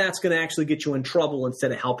then that's going to actually get you in trouble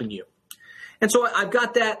instead of helping you. And so I've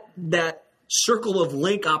got that circle of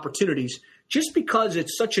link opportunities just because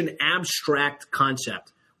it's such an abstract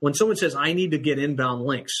concept. When someone says, I need to get inbound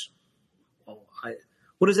links,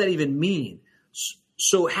 what does that even mean?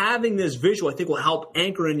 So having this visual, I think, will help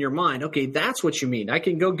anchor in your mind, okay, that's what you mean. I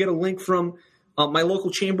can go get a link from my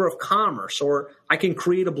local chamber of commerce, or I can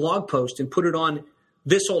create a blog post and put it on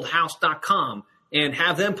thisoldhouse.com and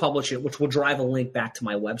have them publish it, which will drive a link back to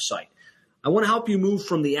my website. I want to help you move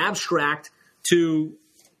from the abstract to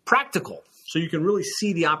practical so you can really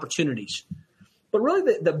see the opportunities. But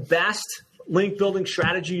really the best link building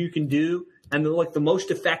strategy you can do, and the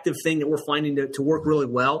most effective thing that we're finding to work really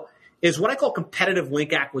well, is what I call competitive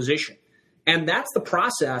link acquisition. And that's the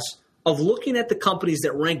process of looking at the companies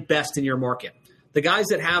that rank best in your market, the guys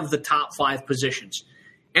that have the top 5 positions,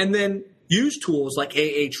 and then use tools like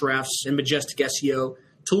Ahrefs and Majestic SEO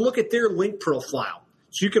to look at their link profile.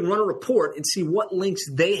 So you can run a report and see what links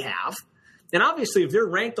they have. And obviously, if they're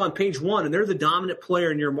ranked on page 1 and they're the dominant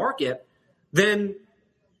player in your market, then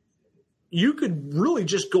you could really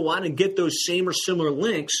just go on and get those same or similar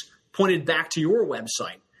links pointed back to your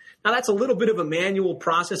website. Now, that's a little bit of a manual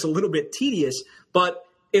process, a little bit tedious, but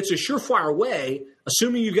it's a surefire way,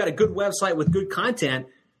 assuming you've got a good website with good content,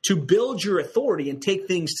 to build your authority and take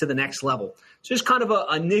things to the next level. So it's kind of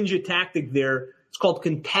a ninja tactic there. It's called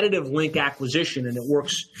competitive link acquisition, and it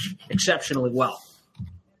works exceptionally well.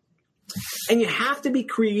 And you have to be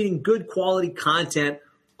creating good quality content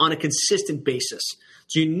on a consistent basis.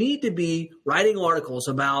 So you need to be writing articles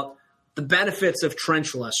about the benefits of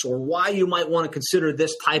trenchless, or why you might want to consider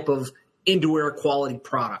this type of indoor air quality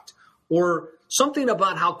product, or something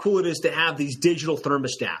about how cool it is to have these digital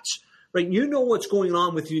thermostats, right? You know what's going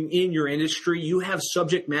on with you in your industry. You have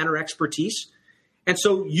subject matter expertise. And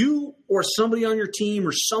so you or somebody on your team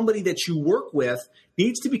or somebody that you work with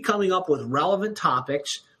needs to be coming up with relevant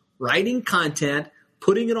topics, writing content,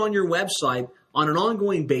 putting it on your website on an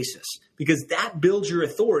ongoing basis, because that builds your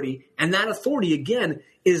authority. And that authority, again,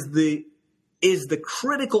 is the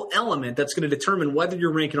critical element that's going to determine whether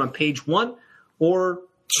you're ranking on page 1 or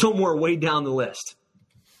somewhere way down the list.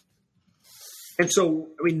 And so,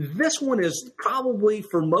 this one is probably,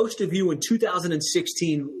 for most of you in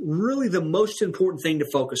 2016, really the most important thing to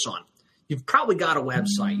focus on. You've probably got a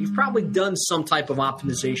website. You've probably done some type of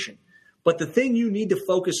optimization. But the thing you need to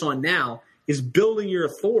focus on now is building your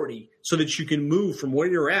authority so that you can move from where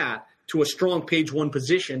you're at to a strong page 1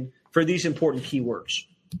 position for these important keywords.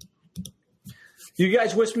 You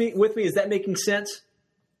guys with me? Is that making sense?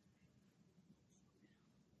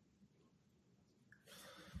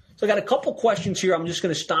 So I got a couple questions here I'm just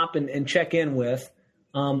going to stop and check in with.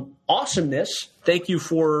 Awesomeness, thank you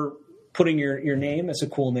for putting your name. That's a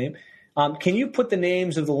cool name. Can you put the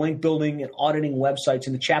names of the link building and auditing websites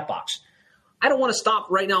in the chat box? I don't want to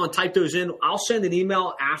stop right now and type those in. I'll send an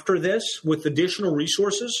email after this with additional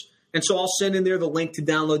resources. And so I'll send in there the link to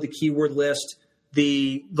download the keyword list,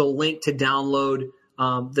 the link to download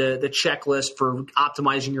the checklist for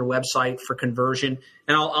optimizing your website for conversion.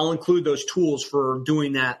 And I'll include those tools for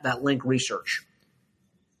doing that link research.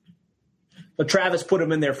 But Travis put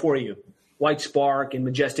them in there for you. White Spark and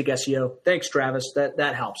Majestic SEO. Thanks, Travis.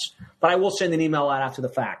 That helps. But I will send an email out after the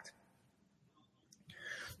fact.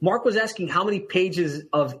 Mark was asking how many pages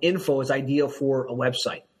of info is ideal for a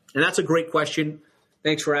website. And that's a great question.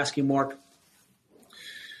 Thanks for asking, Mark.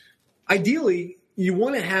 Ideally, you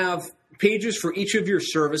want to have pages for each of your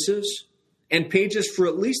services and pages for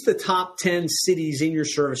at least the top 10 cities in your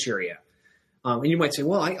service area. And you might say,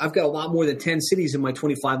 well, I've got a lot more than 10 cities in my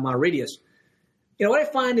 25-mile radius. What I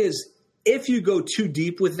find is if you go too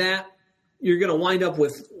deep with that, you're going to wind up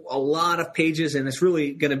with a lot of pages, and it's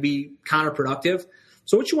really going to be counterproductive.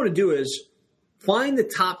 So what you want to do is find the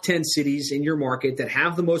top 10 cities in your market that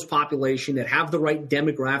have the most population, that have the right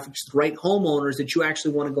demographics, the right homeowners that you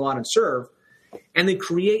actually want to go out and serve, and then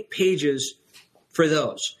create pages for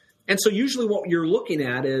those. And so usually what you're looking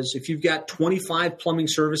at is if you've got 25 plumbing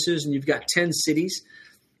services and you've got 10 cities,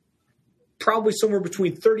 probably somewhere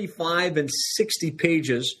between 35 and 60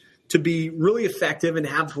 pages to be really effective and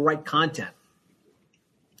have the right content.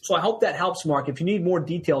 So I hope that helps, Mark. If you need more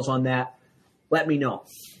details on that, let me know.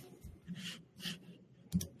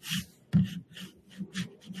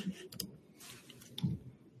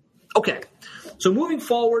 Okay, so moving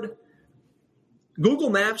forward, Google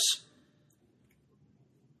Maps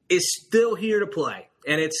is still here to play,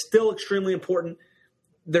 and it's still extremely important.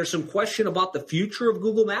 There's some question about the future of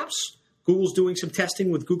Google Maps. Google's doing some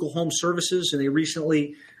testing with Google Home Services, and they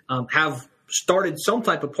recently have started some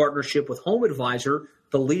type of partnership with HomeAdvisor,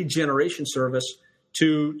 the lead generation service,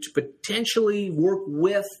 to potentially work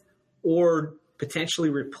with or potentially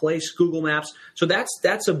replace Google Maps. So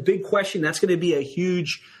that's a big question. That's going to be a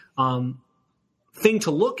huge thing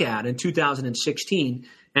to look at in 2016,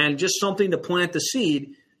 and just something to plant the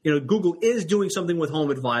seed. Google is doing something with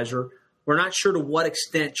HomeAdvisor. We're not sure to what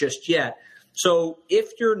extent just yet. So if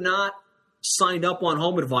you're not signed up on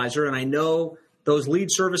HomeAdvisor, and I know those lead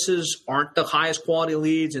services aren't the highest quality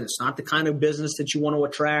leads, and it's not the kind of business that you want to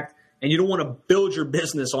attract, and you don't want to build your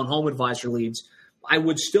business on HomeAdvisor leads, I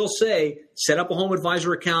would still say set up a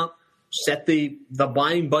HomeAdvisor account, set the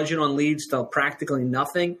buying budget on leads to practically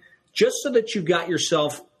nothing, just so that you've got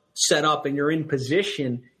yourself set up and you're in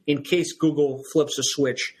position in case Google flips a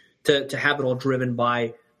switch to have it all driven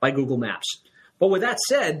by Google Maps. But with that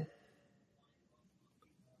said,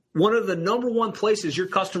 one of the number one places your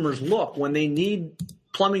customers look when they need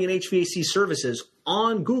plumbing and HVAC services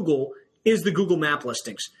on Google is the Google Map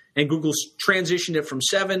listings. And Google's transitioned it from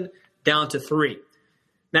 7 down to 3.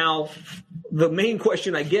 Now, the main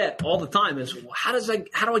question I get all the time is, how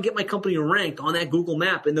do I get my company ranked on that Google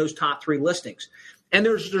Map in those top 3 listings? And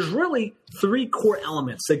there's really 3 core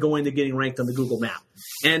elements that go into getting ranked on the Google Map.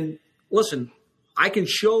 And listen, I can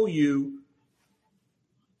show you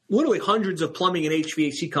literally hundreds of plumbing and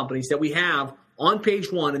HVAC companies that we have on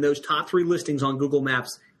page 1 in those top 3 listings on Google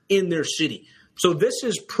Maps in their city. So this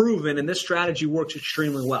is proven, and this strategy works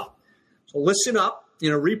extremely well. So listen up,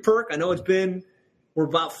 reperk. I know we're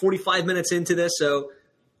about 45 minutes into this, so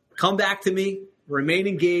come back to me, remain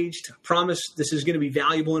engaged. I promise this is going to be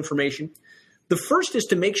valuable information. The first is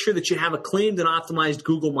to make sure that you have a claimed and optimized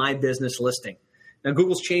Google My Business listing. Now,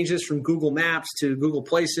 Google's changed this from Google Maps to Google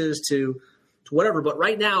Places to whatever, but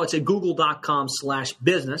right now it's at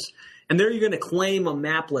google.com/business, and there you're going to claim a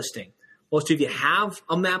map listing. Most of you have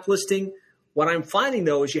a map listing. What I'm finding,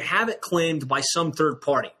 though, is you have it claimed by some third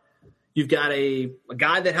party. You've got a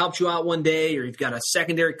guy that helped you out one day, or you've got a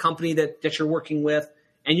secondary company that you're working with,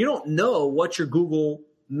 and you don't know what your Google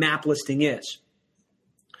map listing is.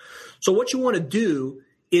 So what you want to do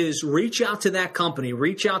is reach out to that company,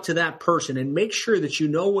 reach out to that person, and make sure that you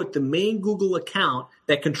know what the main Google account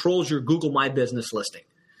that controls your Google My Business listing,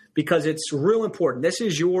 because it's real important. This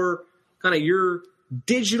is your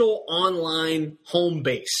digital online home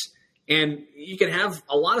base. And you can have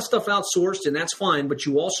a lot of stuff outsourced, and that's fine, but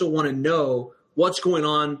you also want to know what's going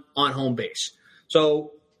on home base.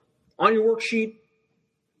 So on your worksheet,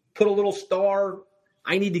 put a little star.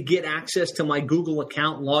 I need to get access to my Google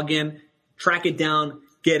account, log in, track it down,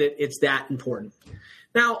 get it. It's that important.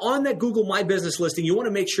 Now, on that Google My Business listing, you want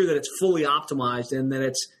to make sure that it's fully optimized and that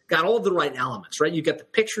it's got all of the right elements, right? You've got the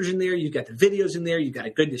pictures in there, you've got the videos in there, you've got a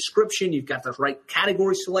good description, you've got the right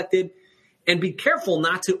category selected. And be careful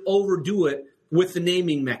not to overdo it with the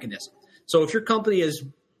naming mechanism. So if your company is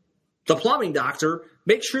The Plumbing Doctor,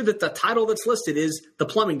 make sure that the title that's listed is The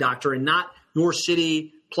Plumbing Doctor and not Your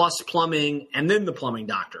City plus Plumbing and then The Plumbing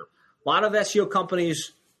Doctor. A lot of SEO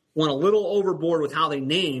companies went a little overboard with how they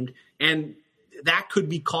named, and that could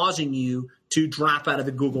be causing you to drop out of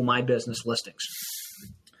the Google My Business listings.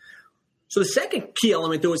 So the second key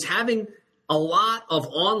element, though, is having a lot of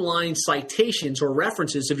online citations or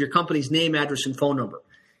references of your company's name, address, and phone number.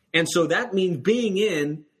 And so that means being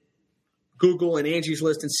in Google and Angie's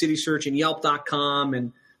List and City Search and Yelp.com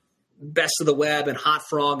and Best of the Web and Hot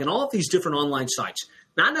Frog and all of these different online sites.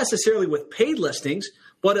 Not necessarily with paid listings,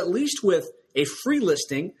 but at least with a free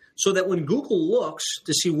listing, so that when Google looks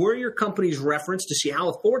to see where your company's referenced, to see how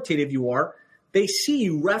authoritative you are, they see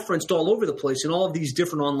you referenced all over the place in all of these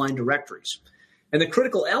different online directories. And the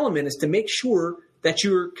critical element is to make sure that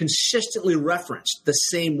you're consistently referenced the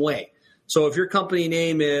same way. So if your company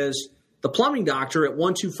name is The Plumbing Doctor at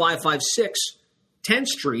 12556 10th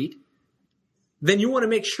Street, then you want to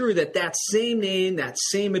make sure that that same name, that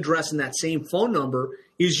same address, and that same phone number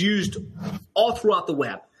is used all throughout the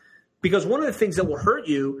web. Because one of the things that will hurt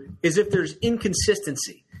you is if there's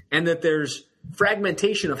inconsistency and that there's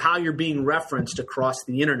fragmentation of how you're being referenced across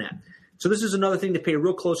the internet. So this is another thing to pay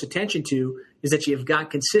real close attention to, is that you've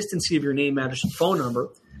got consistency of your name, address, and phone number.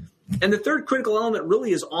 And the third critical element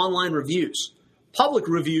really is online reviews. Public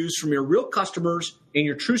reviews from your real customers in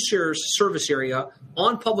your true service area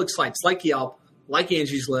on public sites like Yelp, like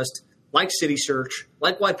Angie's List, like CitySearch,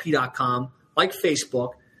 like YP.com, like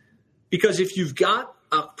Facebook. Because if you've got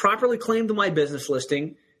a properly claimed My Business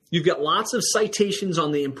listing, you've got lots of citations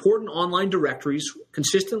on the important online directories,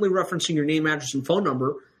 consistently referencing your name, address, and phone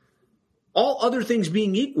number. All other things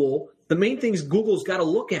being equal, the main things Google's got to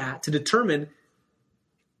look at to determine,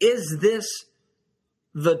 is this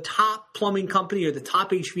the top plumbing company or the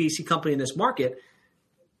top HVAC company in this market,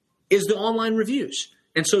 is the online reviews.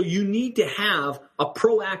 And so you need to have a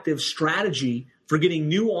proactive strategy for getting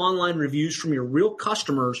new online reviews from your real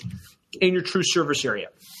customers in your true service area.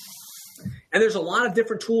 And there's a lot of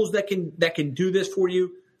different tools that can do this for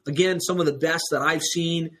you. Again, some of the best that I've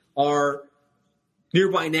seen are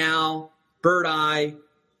Nearby Now, Bird Eye.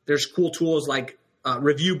 There's cool tools like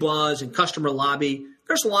Review Buzz and Customer Lobby.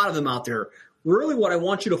 There's a lot of them out there. Really what I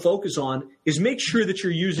want you to focus on is make sure that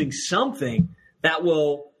you're using something that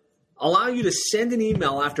will allow you to send an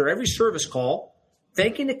email after every service call,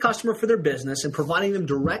 thanking the customer for their business and providing them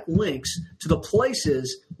direct links to the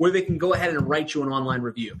places where they can go ahead and write you an online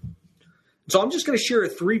review. So I'm just going to share a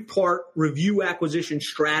 3-part review acquisition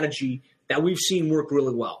strategy that we've seen work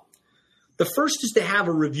really well. The first is to have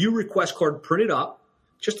a review request card printed up,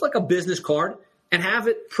 just like a business card, and have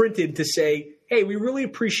it printed to say, hey, we really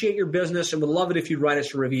appreciate your business and would love it if you'd write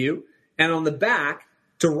us a review. And on the back,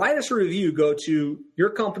 to write us a review, go to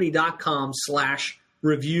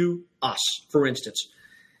yourcompany.com/review us, for instance,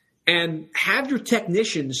 and have your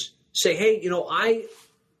technicians say, hey,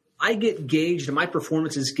 I get gauged and my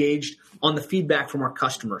performance is gauged on the feedback from our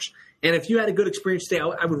customers. And if you had a good experience today,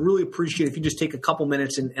 I would really appreciate if you just take a couple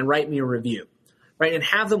minutes and write me a review, right? And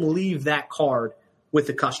have them leave that card with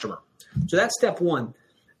the customer. So that's step one.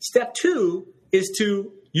 Step two is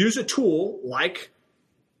to use a tool like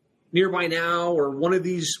Nearby Now or one of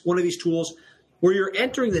these tools where you're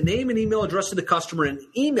entering the name and email address of the customer and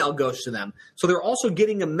email goes to them. So they're also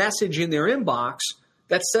getting a message in their inbox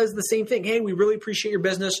that says the same thing. Hey, we really appreciate your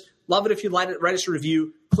business. Love it if you'd write us a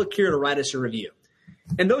review. Click here to write us a review.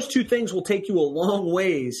 And those two things will take you a long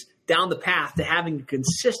ways down the path to having a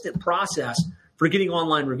consistent process for getting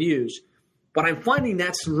online reviews. But I'm finding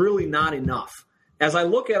that's really not enough. As I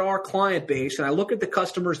look at our client base and I look at the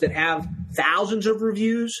customers that have thousands of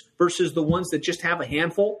reviews versus the ones that just have a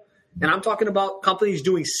handful, and I'm talking about companies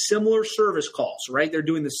doing similar service calls, right? They're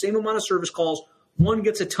doing the same amount of service calls. One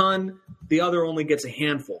gets a ton, the other only gets a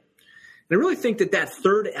handful. And I really think that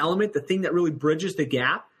third element, the thing that really bridges the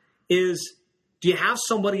gap, is do you have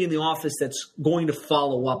somebody in the office that's going to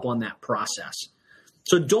follow up on that process?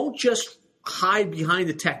 So don't just hide behind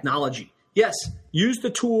the technology. Yes, use the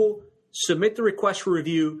tool, submit the request for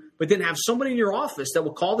review, but then have somebody in your office that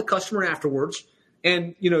will call the customer afterwards.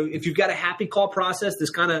 And, if you've got a happy call process, this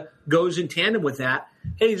kind of goes in tandem with that.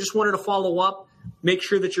 Hey, just wanted to follow up, make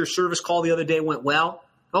sure that your service call the other day went well.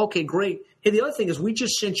 Okay, great. Hey, the other thing is we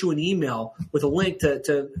just sent you an email with a link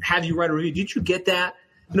to have you write a review. Did you get that?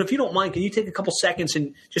 If you don't mind, can you take a couple seconds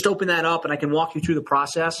and just open that up and I can walk you through the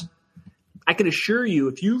process? I can assure you,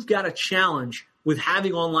 if you've got a challenge with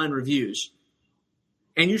having online reviews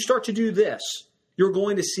and you start to do this, you're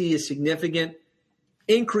going to see a significant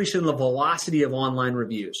increase in the velocity of online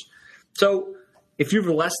reviews. So if you have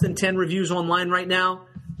less than 10 reviews online right now,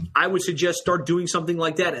 I would suggest start doing something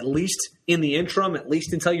like that, at least in the interim, at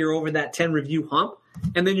least until you're over that 10 review hump.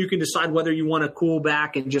 And then you can decide whether you want to cool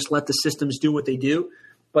back and just let the systems do what they do.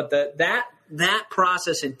 But that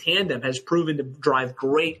process in tandem has proven to drive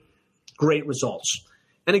great results.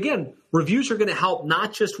 And again, reviews are going to help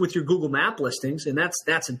not just with your Google Map listings, and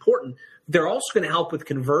that's important. They're also going to help with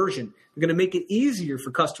conversion. They're going to make it easier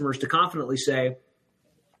for customers to confidently say,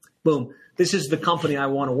 boom, this is the company I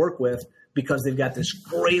want to work with because they've got this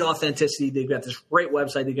great authenticity. They've got this great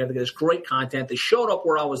website. They've got this great content. They showed up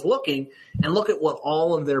where I was looking, and look at what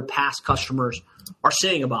all of their past customers are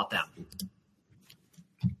saying about them.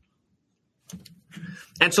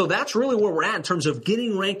 And so that's really where we're at in terms of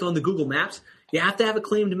getting ranked on the Google Maps. You have to have a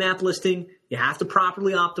claimed map listing. You have to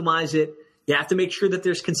properly optimize it. You You have to make sure that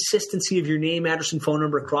there's consistency of your name, address, and phone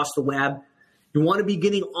number across the web. You want to be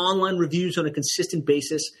getting online reviews on a consistent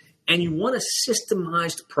basis, and you want a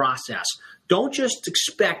systemized process. Don't just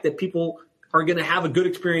expect that people are going to have a good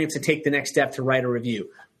experience and take the next step to write a review.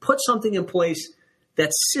 Put something in place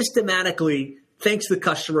that systematically thanks the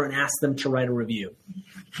customer and asks them to write a review.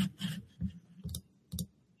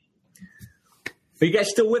 Are you guys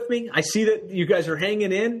still with me? I see that you guys are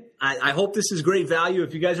hanging in. I hope this is great value.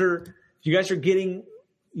 If you guys are getting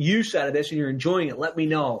use out of this and you're enjoying it, let me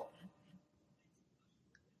know.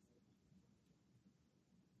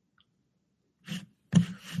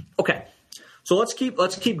 Okay, so let's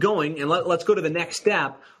keep going, and let's go to the next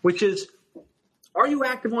step, which is, are you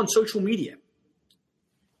active on social media?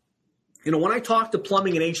 You know, when I talk to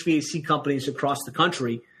plumbing and HVAC companies across the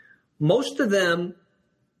country, most of them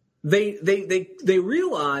they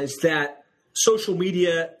realize that social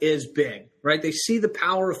media is big, right? They see the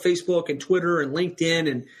power of Facebook and Twitter and LinkedIn,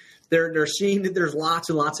 and they're seeing that there's lots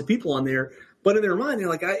and lots of people on there. But in their mind, they're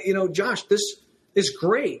like, Josh, this is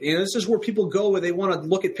great. You know, this is where people go where they want to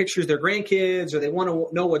look at pictures of their grandkids or they want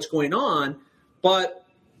to know what's going on, but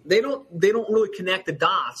they don't really connect the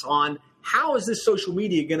dots on how is this social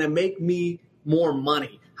media going to make me more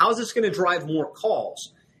money? How is this going to drive more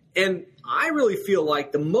calls? And I really feel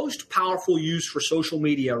like the most powerful use for social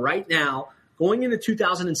media right now, going into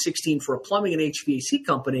 2016 for a plumbing and HVAC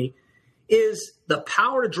company, is the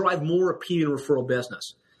power to drive more repeat and referral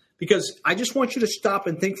business. Because I just want you to stop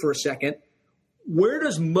and think for a second. Where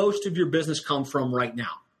does most of your business come from right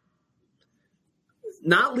now?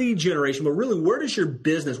 Not lead generation, but really, where does your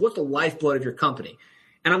business, what's the lifeblood of your company?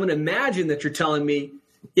 And I'm going to imagine that you're telling me,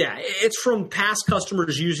 yeah, it's from past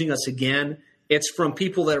customers using us again. It's from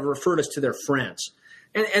people that have referred us to their friends.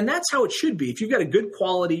 And that's how it should be. If you've got a good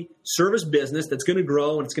quality service business that's going to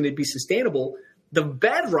grow and it's going to be sustainable, the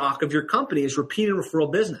bedrock of your company is repeat and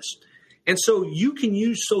referral business. And so you can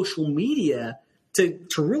use social media to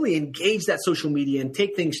really engage that social media and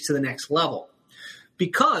take things to the next level.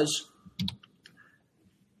 Because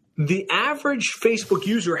the average Facebook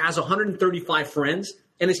user has 135 friends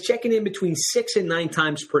and is checking in between 6 and 9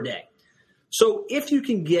 times per day. So if you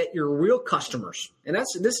can get your real customers, and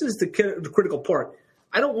this is the critical part,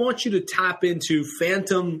 I don't want you to tap into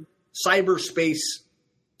phantom cyberspace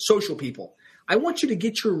social people. I want you to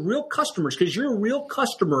get your real customers, because your real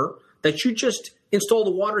customer that you just installed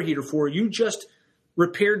a water heater for, you just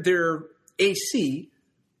repaired their AC,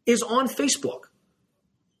 is on Facebook.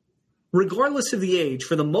 Regardless of the age,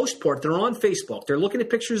 for the most part, they're on Facebook. They're looking at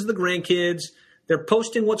pictures of the grandkids. They're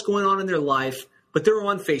posting what's going on in their life, but they're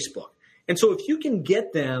on Facebook. And so if you can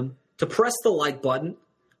get them to press the like button,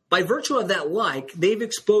 by virtue of that like, they've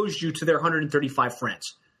exposed you to their 135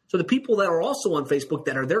 friends. So the people that are also on Facebook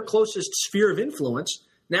that are their closest sphere of influence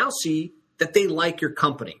now see that they like your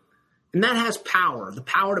company. And that has power, the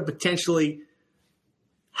power to potentially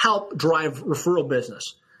help drive referral business.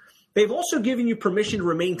 They've also given you permission to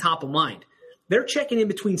remain top of mind. They're checking in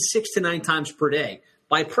between 6 to 9 times per day.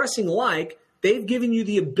 By pressing like, they've given you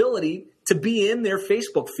the ability to be in their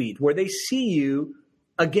Facebook feed where they see you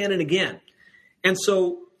again and again. And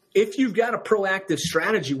so if you've got a proactive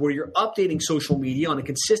strategy where you're updating social media on a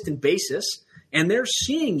consistent basis and they're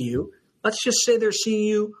seeing you, let's just say they're seeing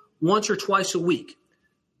you once or twice a week.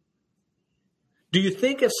 Do you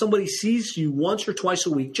think if somebody sees you once or twice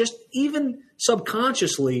a week, just even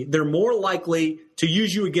subconsciously, they're more likely to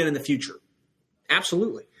use you again in the future?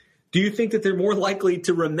 Absolutely. Do you think that they're more likely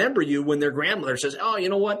to remember you when their grandmother says, oh, you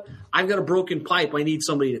know what? I've got a broken pipe. I need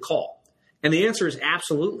somebody to call. And the answer is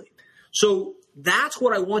absolutely. So that's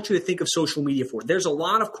what I want you to think of social media for. There's a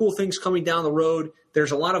lot of cool things coming down the road.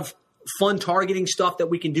 There's a lot of fun targeting stuff that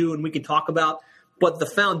we can do and we can talk about. But the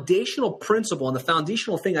foundational principle and the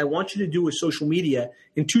foundational thing I want you to do with social media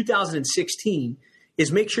in 2016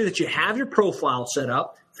 is make sure that you have your profile set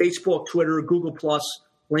up, Facebook, Twitter, Google+,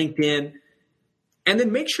 LinkedIn, and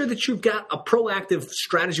then make sure that you've got a proactive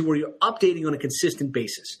strategy where you're updating on a consistent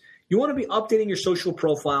basis. You want to be updating your social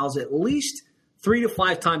profiles at least 3 to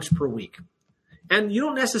 5 times per week. And you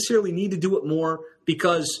don't necessarily need to do it more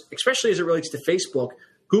because, especially as it relates to Facebook,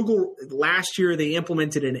 Google, last year, they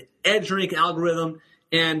implemented an EdgeRank algorithm.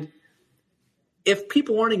 And if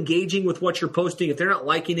people aren't engaging with what you're posting, if they're not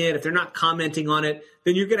liking it, if they're not commenting on it,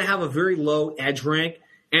 then you're going to have a very low EdgeRank.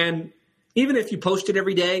 And even if you post it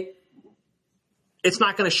every day, it's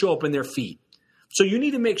not going to show up in their feed. So you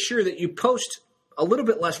need to make sure that you post a little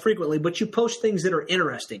bit less frequently, but you post things that are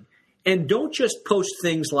interesting. And don't just post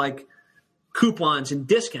things like coupons and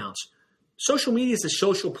discounts. Social media is a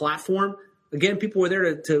social platform. Again, people are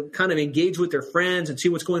there to kind of engage with their friends and see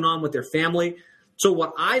what's going on with their family. So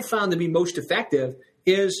what I found to be most effective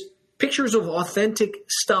is pictures of authentic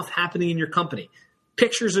stuff happening in your company,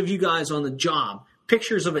 pictures of you guys on the job,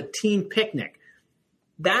 pictures of a team picnic.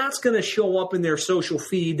 That's going to show up in their social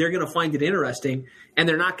feed. They're going to find it interesting, and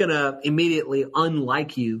they're not going to immediately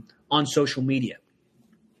unlike you on social media.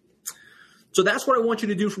 So that's what I want you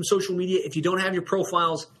to do from social media. If you don't have your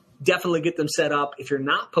profiles, definitely get them set up. If you're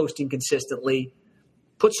not posting consistently,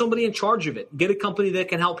 put somebody in charge of it. Get a company that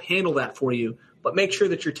can help handle that for you, but make sure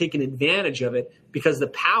that you're taking advantage of it, because the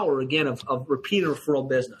power, again, of repeat and referral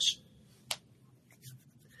business.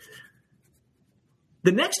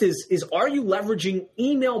 The next is are you leveraging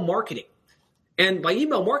email marketing? And by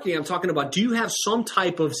email marketing, I'm talking about, do you have some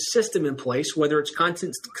type of system in place, whether it's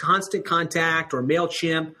Constant Contact or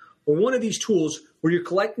MailChimp or one of these tools where you're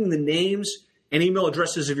collecting the names and email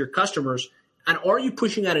addresses of your customers, and are you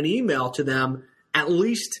pushing out an email to them at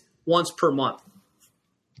least once per month?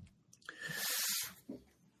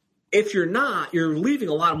 If you're not, you're leaving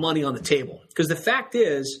a lot of money on the table, because the fact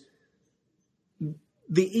is,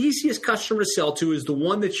 the easiest customer to sell to is the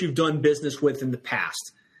one that you've done business with in the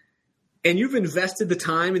past. And you've invested the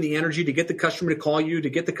time and the energy to get the customer to call you, to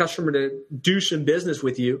get the customer to do some business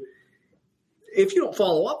with you. If you don't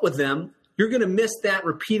follow up with them, you're going to miss that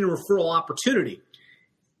repeat and referral opportunity.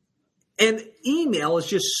 And email is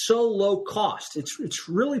just so low cost. It's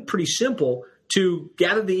really pretty simple to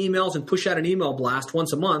gather the emails and push out an email blast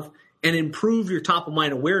once a month and improve your top of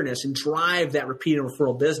mind awareness and drive that repeat and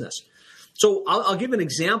referral business. So I'll give an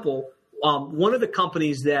example. One of the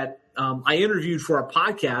companies that I interviewed for our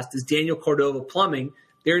podcast is Daniel Cordova Plumbing.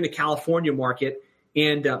 They're in the California market.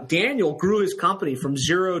 And Daniel grew his company from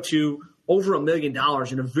zero to over $1 million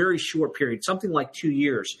in a very short period, something like 2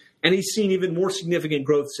 years. And he's seen even more significant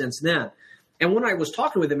growth since then. And when I was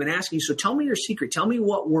talking with him and asking, so tell me your secret, tell me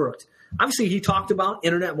what worked. Obviously, he talked about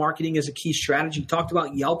internet marketing as a key strategy. He talked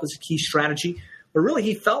about Yelp as a key strategy. But really,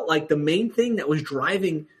 he felt like the main thing that was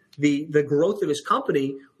driving the growth of his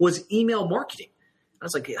company was email marketing. I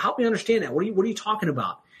was like, help me understand that. What are you talking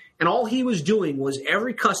about? And all he was doing was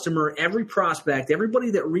every customer, every prospect,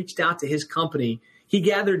 everybody that reached out to his company, he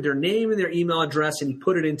gathered their name and their email address and he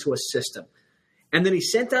put it into a system. And then he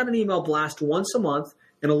sent out an email blast once a month,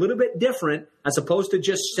 and a little bit different, as opposed to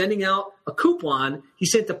just sending out a coupon, he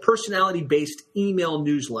sent a personality-based email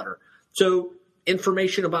newsletter. So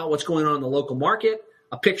information about what's going on in the local market,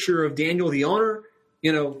 a picture of Daniel, the owner,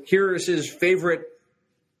 here is his favorite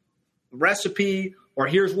recipe, or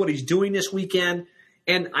here's what he's doing this weekend.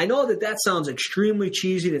 And I know that sounds extremely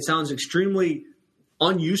cheesy and it sounds extremely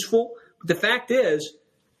unuseful, but the fact is,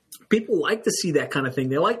 people like to see that kind of thing.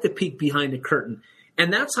 They like to peek behind the curtain.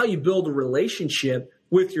 And that's how you build a relationship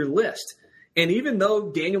with your list. And even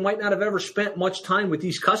though Daniel might not have ever spent much time with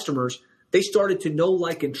these customers, they started to know,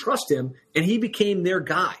 like, and trust him, and he became their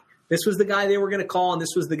guy. This was the guy they were going to call, and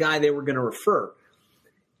this was the guy they were going to refer.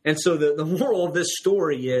 And so the moral of this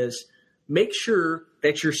story is make sure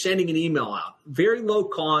that you're sending an email out. Very low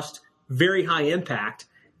cost, very high impact,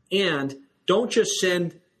 and don't just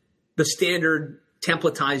send the standard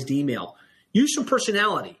templatized email. Use some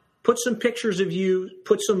personality. Put some pictures of you,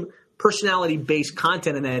 put some personality-based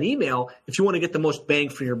content in that email if you want to get the most bang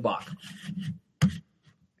for your buck.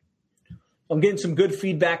 I'm getting some good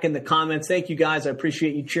feedback in the comments. Thank you, guys. I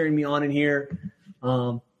appreciate you cheering me on in here.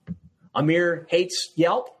 Amir hates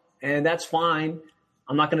Yelp, and that's fine.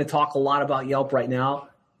 I'm not going to talk a lot about Yelp right now.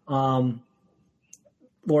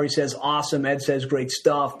 Lori says, awesome. Ed says, great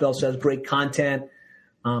stuff. Bill says, great content.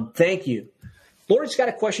 Thank you. Lori's got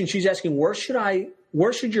a question. She's asking, where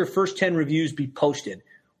should your first 10 reviews be posted?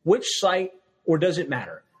 Which site, or does it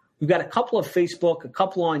matter? We've got a couple of Facebook, a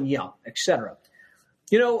couple on Yelp, etc.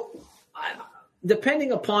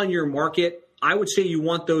 Depending upon your market, I would say you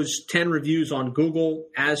want those 10 reviews on Google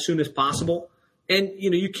as soon as possible. And,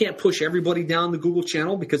 you can't push everybody down the Google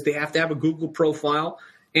channel because they have to have a Google profile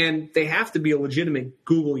and they have to be a legitimate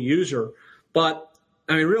Google user. But,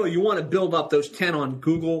 really, you want to build up those 10 on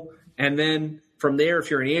Google. And then from there, if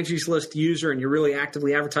you're an Angie's List user and you're really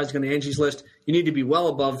actively advertising on the Angie's List, you need to be well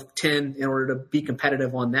above 10 in order to be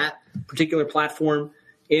competitive on that particular platform.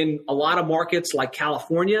 In a lot of markets like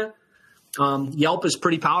California, Yelp is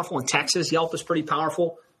pretty powerful. In Texas, Yelp is pretty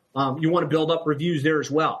powerful. You want to build up reviews there as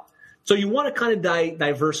well. So you want to kind of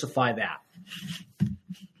diversify that.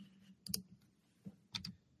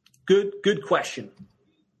 Good question.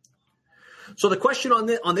 So the question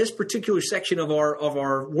on this particular section of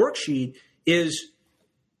our worksheet is,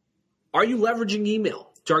 are you leveraging email?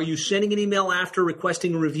 Are you sending an email after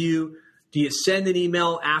requesting a review? Do you send an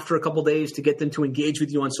email after a couple days to get them to engage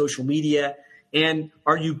with you on social media? And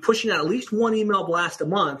are you pushing out at least one email blast a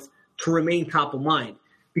month to remain top of mind.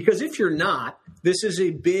 Because if you're not, this is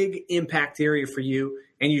a big impact area for you,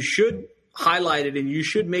 and you should highlight it and you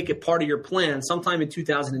should make it part of your plan sometime in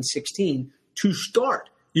 2016 to start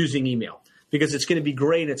using email, because it's going to be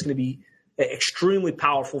great and it's going to be extremely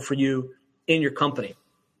powerful for you in your company.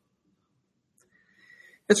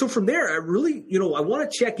 And so from there, I really, I want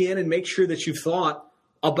to check in and make sure that you've thought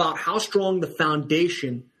about how strong the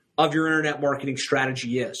foundation of your internet marketing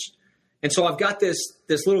strategy is. And so I've got this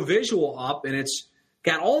little visual up, and it's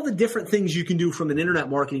got all the different things you can do from an internet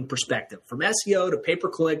marketing perspective, from SEO to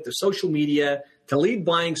pay-per-click to social media to lead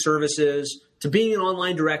buying services to being in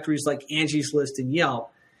online directories like Angie's List and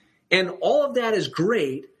Yelp. And all of that is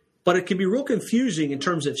great, but it can be real confusing in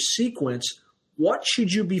terms of sequence. What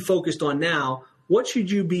should you be focused on now? What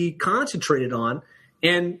should you be concentrated on?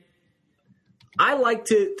 And I like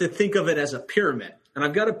to think of it as a pyramid. And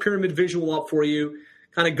I've got a pyramid visual up for you,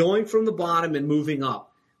 kind of going from the bottom and moving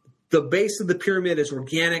up. The base of the pyramid is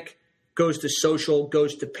organic, goes to social,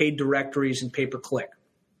 goes to paid directories and pay-per-click.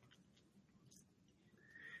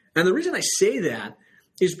 And the reason I say that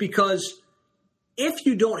is because if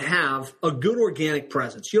you don't have a good organic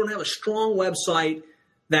presence, you don't have a strong website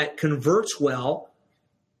that converts well,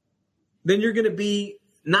 then you're going to be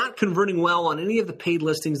not converting well on any of the paid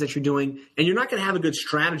listings that you're doing, and you're not going to have a good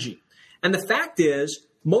strategy. And the fact is,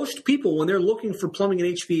 most people, when they're looking for plumbing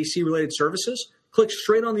and HVAC-related services, click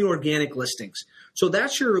straight on the organic listings. So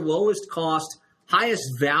that's your lowest cost,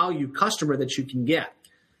 highest value customer that you can get.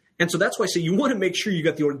 And so that's why I say you want to make sure you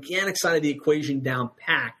got the organic side of the equation down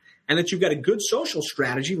packed, and that you've got a good social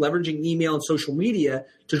strategy, leveraging email and social media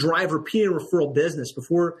to drive repeat and referral business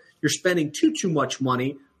before you're spending too much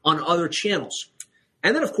money on other channels.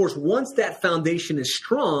 And then, of course, once that foundation is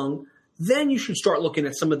strong, then you should start looking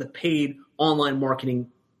at some of the paid online marketing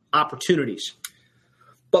opportunities.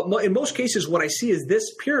 But in most cases, what I see is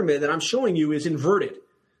this pyramid that I'm showing you is inverted.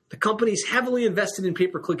 The company's heavily invested in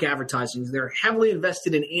pay-per-click advertising. They're heavily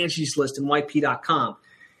invested in Angie's List and YP.com.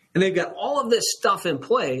 And they've got all of this stuff in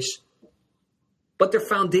place, but their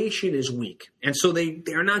foundation is weak. And so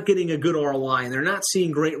they're not getting a good ROI, and they're not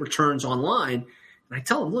seeing great returns online. And I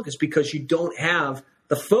tell them, look, it's because you don't have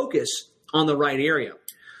the focus on the right area.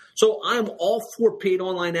 So I'm all for paid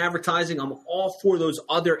online advertising. I'm all for those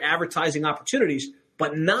other advertising opportunities,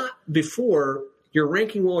 but not before you're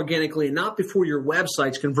ranking well organically and not before your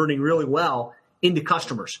website's converting really well into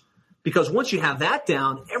customers. Because once you have that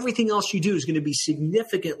down, everything else you do is going to be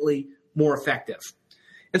significantly more effective.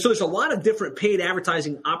 And so there's a lot of different paid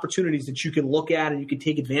advertising opportunities that you can look at and you can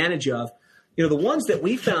take advantage of. The ones that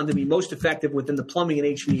we found to be most effective within the plumbing and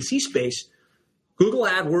HVAC space, Google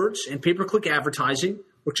AdWords and pay-per-click advertising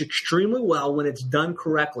works extremely well when it's done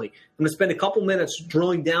correctly. I'm going to spend a couple minutes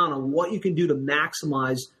drilling down on what you can do to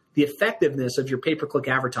maximize the effectiveness of your pay-per-click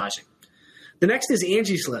advertising. The next is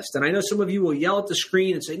Angie's List. And I know some of you will yell at the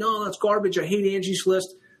screen and say, no, that's garbage. I hate Angie's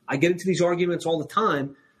List. I get into these arguments all the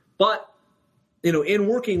time. But, in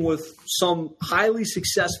working with some highly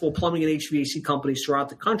successful plumbing and HVAC companies throughout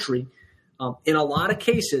the country, in a lot of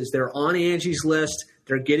cases, they're on Angie's List.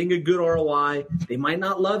 They're getting a good ROI. They might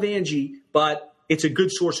not love Angie, but it's a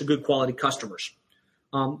good source of good quality customers.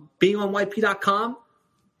 Being on YP.com,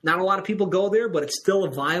 not a lot of people go there, but it's still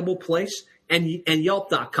a viable place. And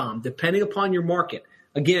Yelp.com, depending upon your market.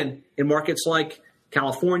 Again, in markets like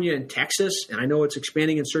California and Texas, and I know it's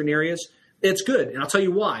expanding in certain areas, it's good. And I'll tell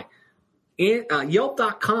you why.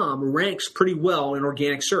 Yelp.com ranks pretty well in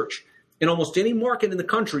organic search. In almost any market in the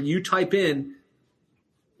country, you type in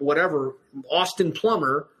whatever, Austin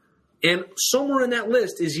Plumber, and somewhere in that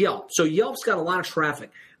list is Yelp. So Yelp's got a lot of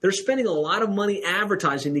traffic. They're spending a lot of money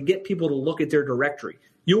advertising to get people to look at their directory.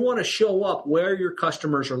 You want to show up where your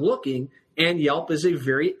customers are looking, and Yelp is a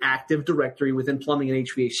very active directory within plumbing and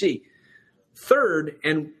HVAC. Third,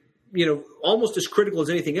 and almost as critical as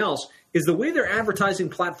anything else, is the way their advertising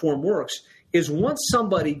platform works is once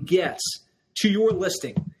somebody gets to your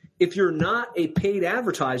listing, if you're not a paid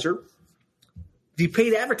advertiser, the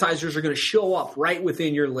paid advertisers are going to show up right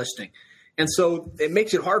within your listing. And so it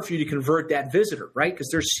makes it hard for you to convert that visitor, right? Because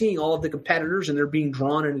they're seeing all of the competitors and they're being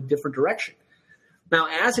drawn in a different direction. Now,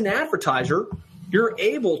 as an advertiser, you're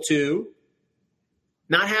able to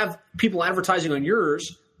not have people advertising on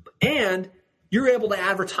yours, and you're able to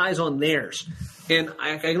advertise on theirs. And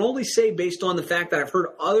I can only say based on the fact that I've heard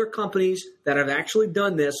other companies that have actually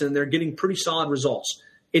done this, and they're getting pretty solid results.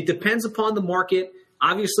 It depends upon the market.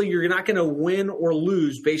 Obviously, you're not going to win or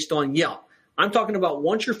lose based on Yelp. I'm talking about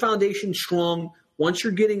once your foundation's strong, once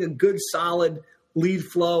you're getting a good, solid lead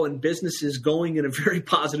flow and business is going in a very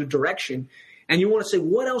positive direction, and you want to say,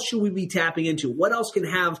 what else should we be tapping into? What else can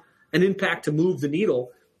have an impact to move the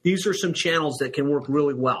needle? these are some channels that can work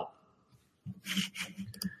really well.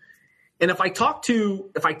 And if I talk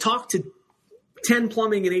to 10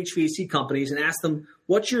 plumbing and HVAC companies and ask them,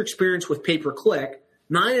 what's your experience with pay-per-click?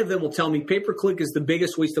 9 of them will tell me pay-per-click is the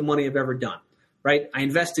biggest waste of money I've ever done, right? I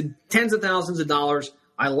invested tens of thousands of dollars,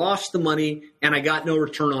 I lost the money, and I got no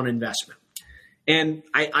return on investment. And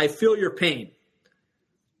I feel your pain.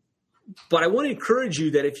 But I want to encourage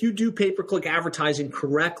you that if you do pay-per-click advertising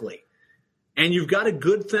correctly, and you've got a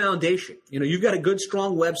good foundation, you've got a good,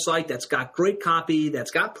 strong website that's got great copy,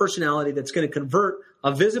 that's got personality, that's going to convert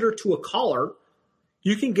a visitor to a caller,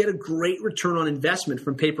 you can get a great return on investment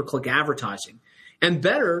from pay-per-click advertising. And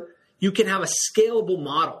better, you can have a scalable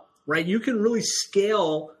model, right? You can really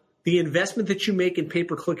scale the investment that you make in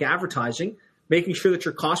pay-per-click advertising, making sure that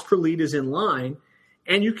your cost per lead is in line,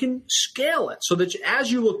 and you can scale it so that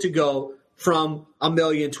as you look to go from $1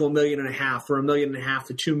 million to $1.5 million or $1.5 million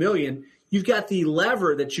to $2 million, you've got the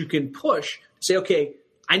lever that you can push, say, okay,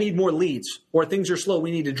 I need more leads, or things are slow,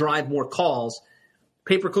 we need to drive more calls.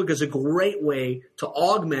 Pay-per-click is a great way to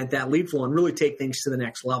augment that lead flow and really take things to the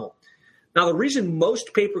next level. Now, the reason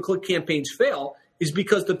most pay-per-click campaigns fail is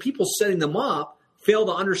because the people setting them up fail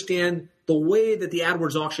to understand the way that the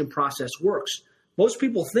AdWords auction process works. Most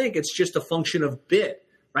people think it's just a function of bid,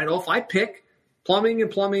 right? Oh, if I pick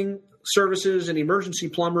plumbing services and emergency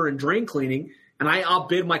plumber and drain cleaning, and I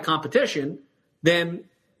outbid my competition, then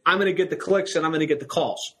I'm going to get the clicks and I'm going to get the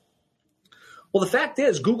calls. Well, the fact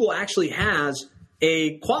is Google actually has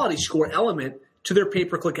a quality score element to their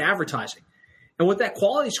pay-per-click advertising. And what that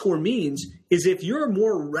quality score means is if you're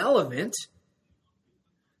more relevant,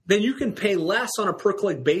 then you can pay less on a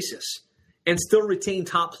per-click basis and still retain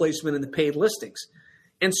top placement in the paid listings.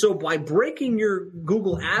 And so by breaking your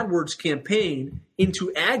Google AdWords campaign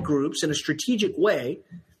into ad groups in a strategic way,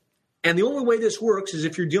 and the only way this works is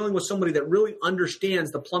if you're dealing with somebody that really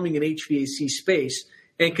understands the plumbing and HVAC space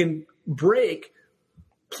and can break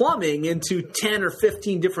plumbing into 10 or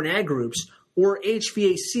 15 different ad groups, or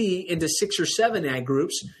HVAC into 6 or 7 ad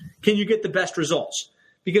groups, can you get the best results?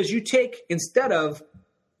 Because you take, instead of,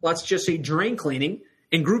 let's just say, drain cleaning,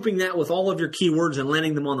 and grouping that with all of your keywords and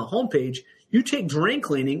landing them on the homepage, you take drain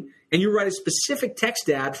cleaning and you write a specific text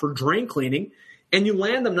ad for drain cleaning, and you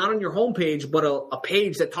land them not on your homepage, but a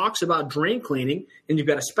page that talks about drain cleaning, and you've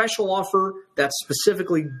got a special offer that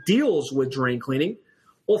specifically deals with drain cleaning.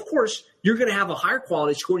 Well, of course, you're going to have a higher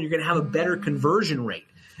quality score, and you're going to have a better conversion rate.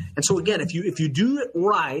 And so again, if you do it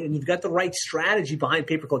right and you've got the right strategy behind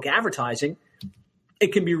pay-per-click advertising,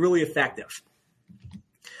 it can be really effective.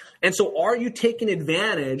 And so are you taking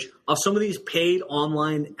advantage of some of these paid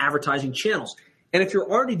online advertising channels? And if you're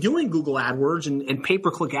already doing Google AdWords and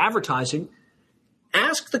pay-per-click advertising,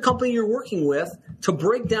 ask the company you're working with to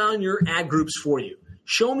break down your ad groups for you.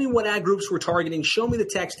 Show me what ad groups we're targeting. Show me the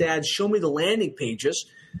text ads. Show me the landing pages.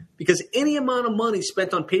 Because any amount of money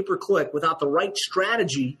spent on pay-per-click without the right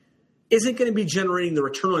strategy isn't going to be generating the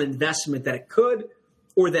return on investment that it could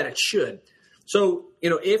or that it should. So,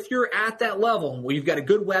 if you're at that level where you've got a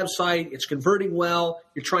good website, it's converting well,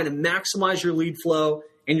 you're trying to maximize your lead flow,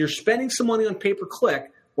 and you're spending some money on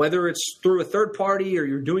pay-per-click, whether it's through a third party or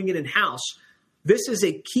you're doing it in-house, this is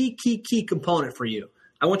a key component for you.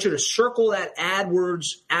 I want you to circle that AdWords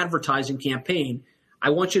advertising campaign.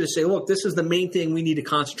 I want you to say, look, this is the main thing we need to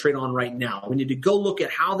concentrate on right now. We need to go look at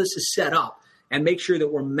how this is set up and make sure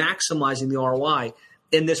that we're maximizing the ROI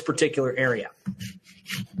in this particular area.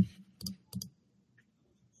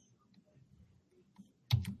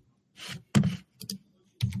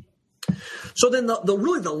 So then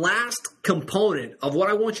the last component of what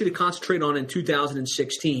I want you to concentrate on in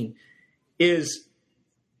 2016 is,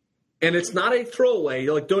 and it's not a throwaway.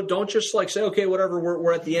 Like don't just say, okay, whatever,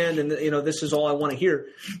 we're at the end, and this is all I want to hear.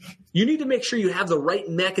 You need to make sure you have the right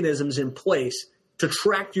mechanisms in place to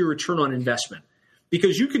track your return on investment,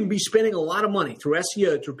 because you can be spending a lot of money through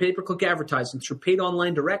SEO, through pay-per-click advertising, through paid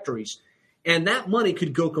online directories, and that money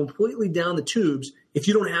could go completely down the tubes if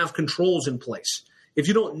you don't have controls in place. If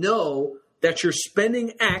you don't know that you're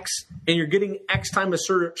spending X and you're getting X times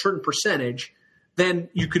a certain percentage, then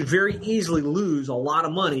you could very easily lose a lot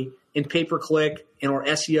of money in pay-per-click or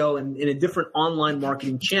SEO and in different online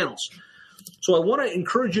marketing channels. So I want to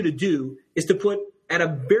encourage you to do is to put, at a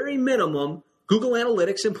very minimum, Google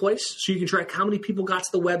Analytics in place so you can track how many people got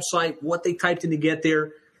to the website, what they typed in to get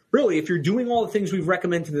there. Really, if you're doing all the things we've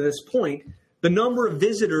recommended to this point, the number of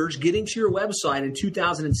visitors getting to your website in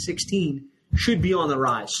 2016 should be on the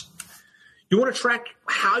rise. You want to track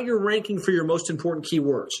how you're ranking for your most important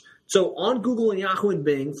keywords. So on Google and Yahoo and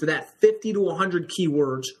Bing, for that 50 to 100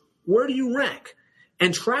 keywords, where do you rank?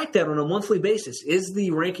 and track that on a monthly basis. Is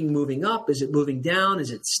the ranking moving up? Is it moving down?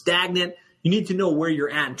 Is it stagnant? You need to know where you're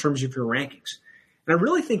at in terms of your rankings. And I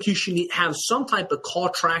really think you should have some type of call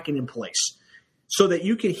tracking in place so that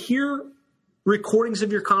you can hear recordings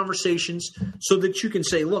of your conversations, so that you can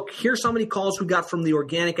say, look, here's how many calls we got from the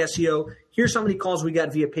organic SEO. Here's how many calls we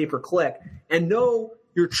got via pay-per-click, and know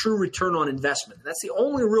your true return on investment. And that's the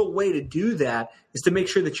only real way to do that, is to make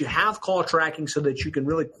sure that you have call tracking so that you can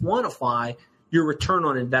really quantify your return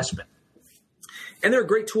on investment. And there are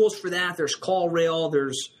great tools for that. There's CallRail,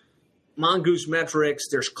 there's Mongoose Metrics,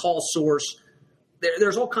 there's CallSource.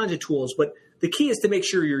 There's all kinds of tools, but the key is to make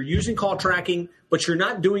sure you're using call tracking, but you're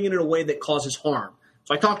not doing it in a way that causes harm.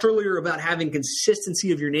 So I talked earlier about having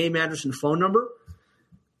consistency of your name, address, and phone number.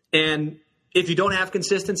 And if you don't have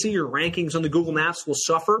consistency, your rankings on the Google Maps will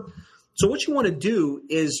suffer. So what you want to do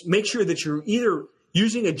is make sure that you're either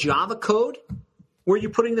using a Java code where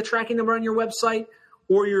you're putting the tracking number on your website,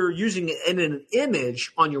 or you're using it in an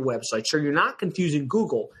image on your website, so you're not confusing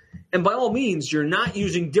Google. And by all means, you're not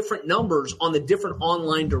using different numbers on the different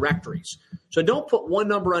online directories. So don't put one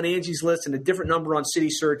number on Angie's List and a different number on City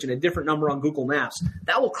Search and a different number on Google Maps.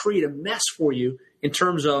 That will create a mess for you in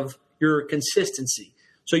terms of your consistency.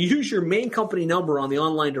 So use your main company number on the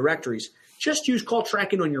online directories. Just use call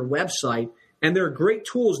tracking on your website, and there are great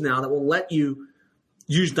tools now that will let you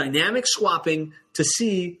use dynamic swapping to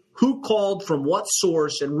see who called from what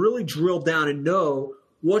source and really drill down and know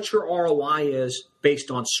what your ROI is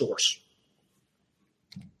based on source.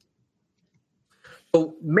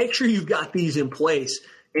 So make sure you've got these in place.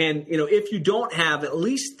 And if you don't have at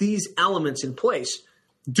least these elements in place,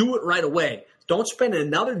 do it right away. Don't spend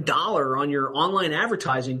another dollar on your online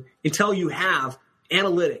advertising until you have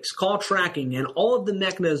analytics, call tracking, and all of the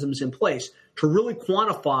mechanisms in place to really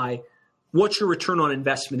quantify what your return on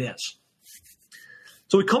investment is.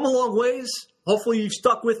 So we've come a long ways. Hopefully you've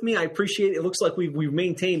stuck with me. I appreciate it. It looks like we've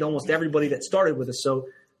maintained almost everybody that started with us. So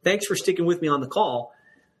thanks for sticking with me on the call.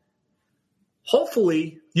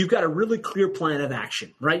 Hopefully you've got a really clear plan of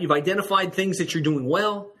action, right? You've identified things that you're doing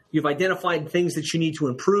well. You've identified things that you need to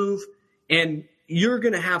improve. And you're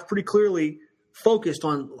going to have pretty clearly focused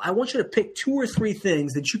on, I want you to pick 2 or 3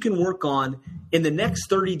 things that you can work on in the next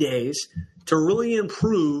 30 days to really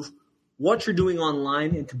improve what you're doing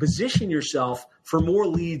online and to position yourself for more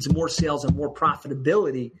leads, more sales, and more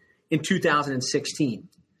profitability in 2016.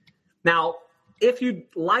 Now, if you'd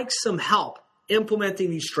like some help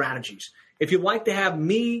implementing these strategies, if you'd like to have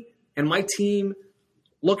me and my team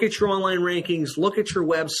look at your online rankings, look at your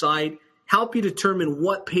website, help you determine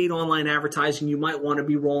what paid online advertising you might want to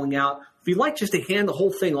be rolling out, if you'd like just to hand the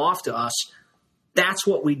whole thing off to us, that's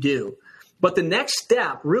what we do. But the next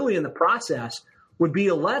step really in the process would be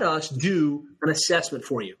to let us do an assessment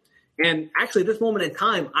for you. And actually, at this moment in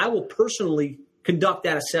time, I will personally conduct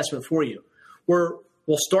that assessment for you, where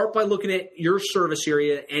we'll start by looking at your service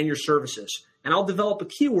area and your services. And I'll develop a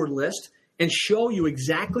keyword list and show you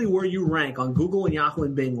exactly where you rank on Google and Yahoo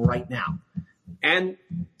and Bing right now. And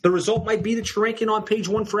the result might be that you're ranking on page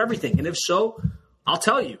 1 for everything. And if so, I'll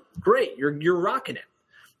tell you, great, you're rocking it.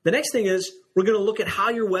 The next thing is we're going to look at how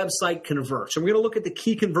your website converts. And we're going to look at the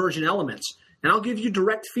key conversion elements. And I'll give you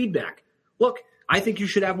direct feedback. Look, I think you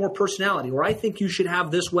should have more personality, or I think you should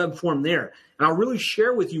have this web form there. And I'll really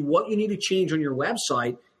share with you what you need to change on your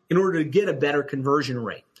website in order to get a better conversion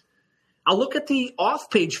rate. I'll look at the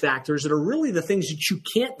off-page factors that are really the things that you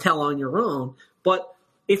can't tell on your own. But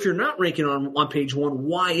if you're not ranking on page 1,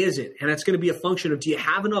 why is it? And it's going to be a function of, do you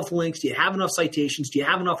have enough links? Do you have enough citations? Do you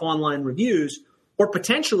have enough online reviews? Or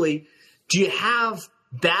potentially, do you have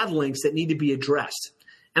bad links that need to be addressed?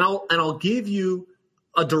 And I'll give you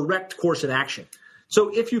a direct course of action. So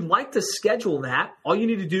if you'd like to schedule that, all you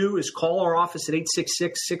need to do is call our office at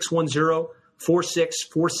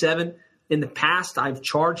 866-610-4647. In the past, I've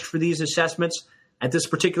charged for these assessments. At this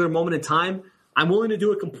particular moment in time, I'm willing to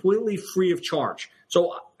do it completely free of charge.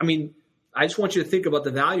 So, I just want you to think about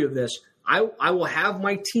the value of this. I will have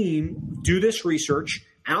my team do this research,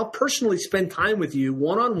 and I'll personally spend time with you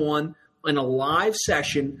one-on-one in a live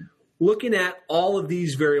session looking at all of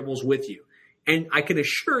these variables with you. And I can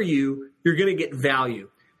assure you, you're going to get value.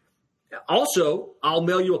 Also, I'll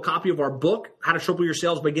mail you a copy of our book, How to Triple Your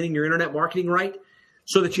Sales by Getting Your Internet Marketing Right,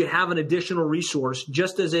 so that you have an additional resource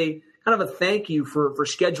just as a kind of a thank you for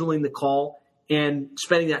scheduling the call and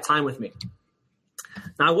spending that time with me.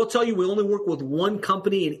 Now, I will tell you, we only work with one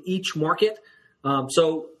company in each market.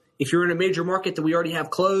 So if you're in a major market that we already have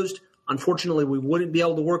closed, unfortunately, we wouldn't be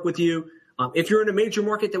able to work with you. If you're in a major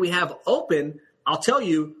market that we have open, I'll tell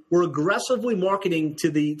you, we're aggressively marketing to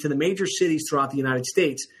the major cities throughout the United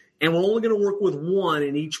States, and we're only going to work with one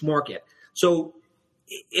in each market. So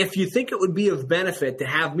if you think it would be of benefit to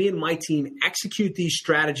have me and my team execute these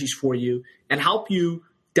strategies for you and help you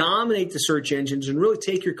dominate the search engines and really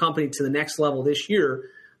take your company to the next level this year,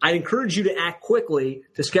 I'd encourage you to act quickly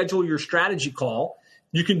to schedule your strategy call.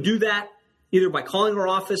 You can do that either by calling our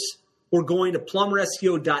office or going to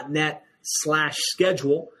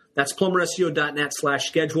plumberseo.net/schedule. That's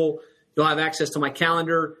plumberseo.net/schedule. You'll have access to my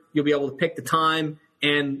calendar. You'll be able to pick the time,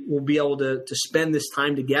 and we'll be able to spend this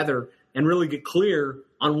time together and really get clear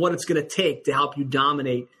on what it's going to take to help you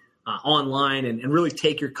dominate online and really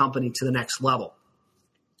take your company to the next level.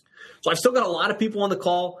 So I've still got a lot of people on the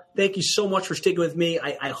call. Thank you so much for sticking with me.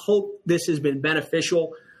 I hope this has been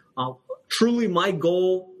beneficial. Truly, my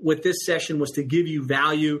goal with this session was to give you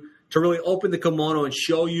value, to really open the kimono and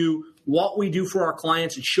show you what we do for our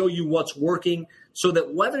clients and show you what's working so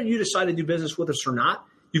that whether you decide to do business with us or not,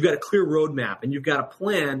 you've got a clear roadmap and you've got a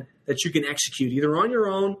plan that you can execute either on your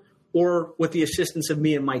own or with the assistance of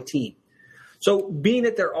me and my team. So being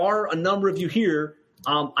that there are a number of you here,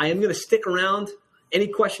 I am going to stick around. Any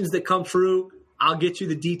questions that come through, I'll get you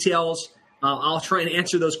the details. I'll try and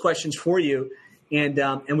answer those questions for you, and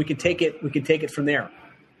we can take it from there.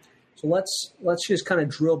 So let's just kind of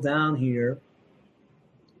drill down here.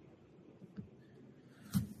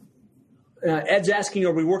 Ed's asking,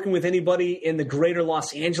 are we working with anybody in the greater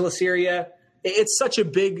Los Angeles area? It's such a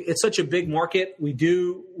big market. We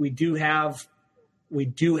do have a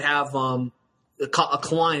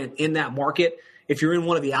client in that market. If you're in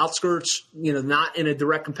one of the outskirts, not in a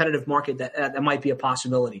direct competitive market, that might be a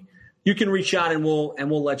possibility. You can reach out and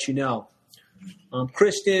we'll let you know.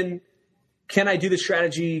 Kristen, can I do the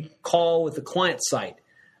strategy call with the client site?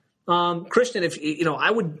 Kristen, if I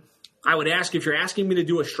would ask, if you're asking me to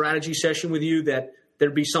do a strategy session with you, that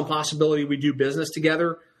there'd be some possibility we do business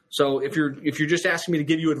together. So if you're just asking me to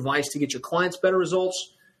give you advice to get your clients better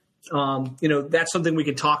results, that's something we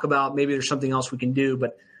can talk about. Maybe there's something else we can do,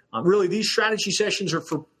 but really these strategy sessions are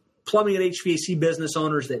for plumbing and HVAC business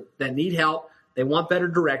owners that need help. They want better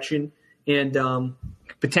direction and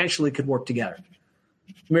potentially could work together.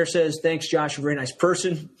 Amir says, thanks, Josh. A very nice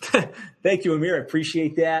person. Thank you, Amir. I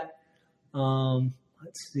appreciate that.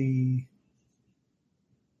 Let's see.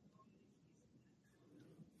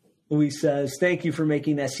 Louis says, thank you for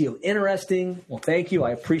making SEO interesting. Well, thank you.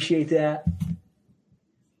 I appreciate that.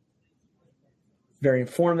 Very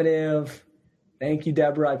informative. Thank you,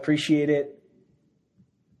 Deborah. I appreciate it.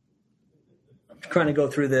 I'm trying to go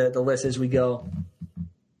through the list as we go.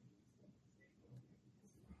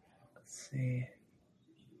 Let's see.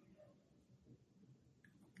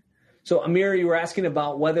 So, Amir, you were asking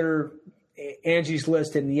about whether Angie's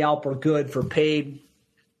List and Yelp are good for paid.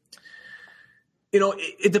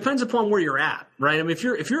 It depends upon where you're at, right? I mean, if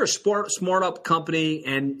you're a smart up company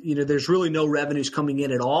and there's really no revenues coming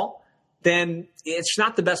in at all, then it's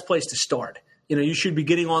not the best place to start. You should be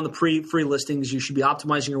getting on the free listings. You should be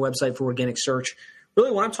optimizing your website for organic search.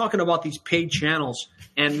 Really, when I'm talking about these paid channels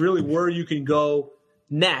and really where you can go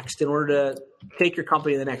next in order to take your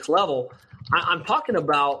company to the next level, I'm talking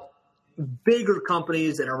about bigger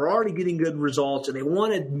companies that are already getting good results and they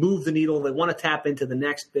want to move the needle. They want to tap into the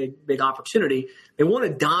next big opportunity. They want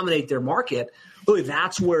to dominate their market. Really,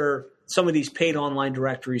 that's where some of these paid online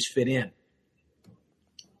directories fit in.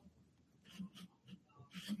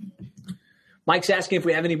 Mike's asking if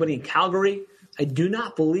we have anybody in Calgary. I do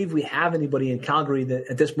not believe we have anybody in Calgary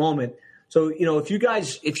at this moment. So, if you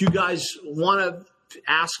guys want to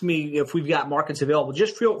ask me if we've got markets available,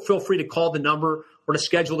 just feel free to call the number or to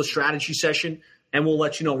schedule a strategy session, and we'll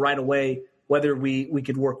let you know right away whether we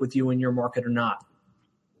could work with you in your market or not.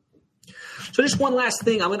 So just one last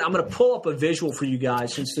thing. I'm going to pull up a visual for you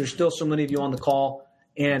guys since there's still so many of you on the call,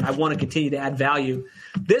 and I want to continue to add value.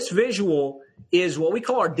 This visual is what we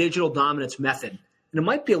call our digital dominance method. And it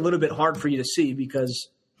might be a little bit hard for you to see because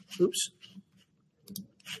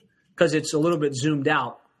it's a little bit zoomed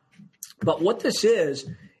out. But what this is,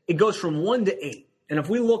 it goes from 1 to 8. And if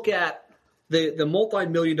we look at the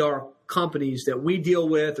multi-million-dollar companies that we deal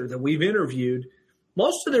with or that we've interviewed,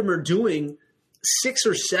 most of them are doing 6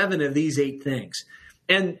 or 7 of these 8 things.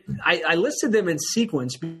 And I listed them in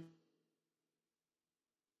sequence.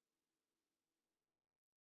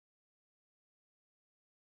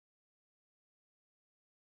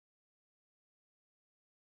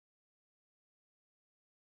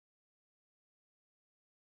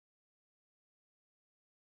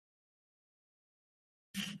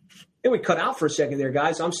 And we cut out for a second there,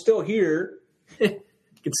 guys. I'm still here. You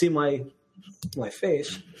can see my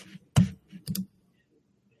face.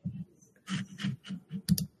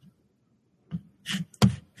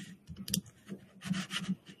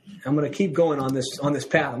 I'm going to keep going on this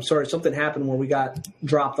path. I'm sorry, something happened where we got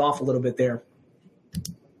dropped off a little bit there.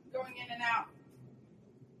 Going in and out.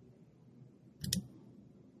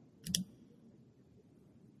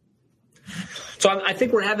 So I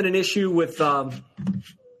think we're having an issue with the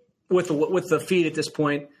feed at this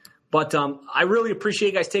point. But I really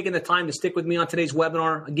appreciate you guys taking the time to stick with me on today's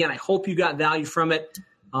webinar. Again, I hope you got value from it.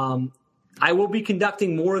 I will be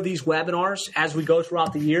conducting more of these webinars as we go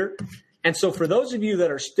throughout the year. And so for those of you that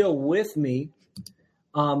are still with me,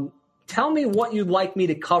 tell me what you'd like me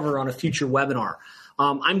to cover on a future webinar.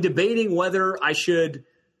 I'm debating whether I should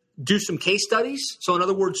do some case studies. So in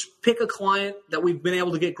other words, pick a client that we've been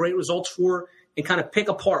able to get great results for and kind of pick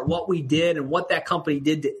apart what we did and what that company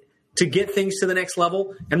did to get things to the next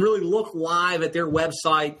level, and really look live at their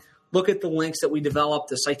website, look at the links that we developed,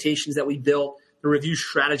 the citations that we built, the review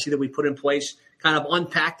strategy that we put in place, kind of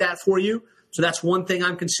unpack that for you. So that's one thing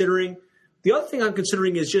I'm considering. The other thing I'm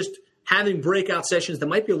considering is just having breakout sessions that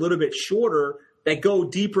might be a little bit shorter that go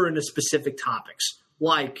deeper into specific topics,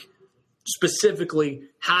 like specifically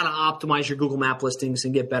how to optimize your Google Map listings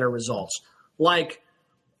and get better results, like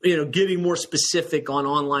getting more specific on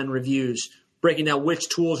online reviews, breaking down which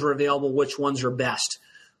tools are available, which ones are best.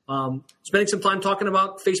 Spending some time talking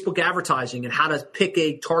about Facebook advertising and how to pick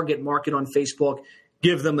a target market on Facebook,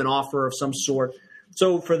 give them an offer of some sort.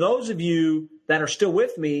 So for those of you that are still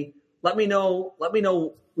with me, let me know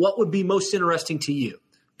what would be most interesting to you.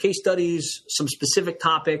 Case studies, some specific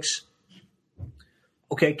topics.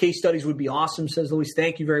 Okay, case studies would be awesome, says Luis.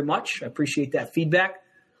 Thank you very much. I appreciate that feedback.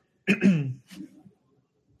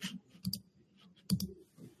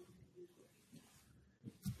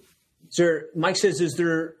 Mike says,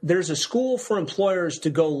 there's a school for employers to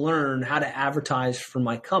go learn how to advertise for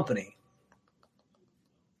my company?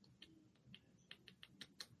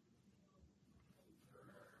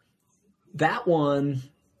 That one,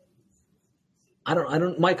 I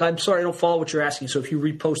don't, Mike, I'm sorry, I don't follow what you're asking. So if you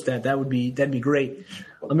repost that'd be great.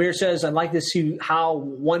 Amir says, I'd like to see how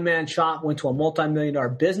one-man shop went to a multi-million-dollar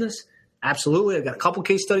business. Absolutely. I've got a couple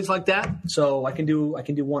case studies like that. So I can do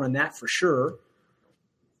one on that for sure.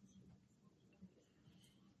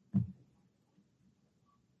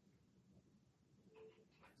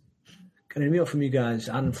 Got an email from you guys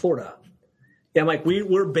out in Florida. Yeah, Mike,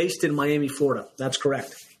 we're based in Miami, Florida. That's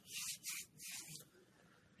correct.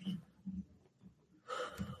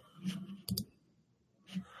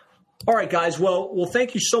 All right, guys. Well,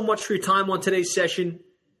 thank you so much for your time on today's session.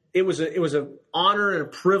 It was an honor and a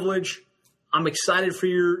privilege. I'm excited for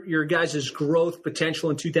your guys' growth potential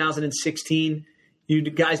in 2016. You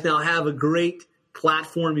guys now have a great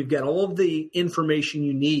platform. You've got all of the information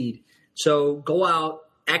you need. So go out,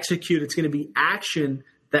 execute. It's going to be action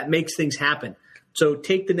that makes things happen. So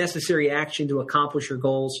take the necessary action to accomplish your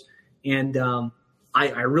goals. And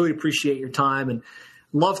I really appreciate your time and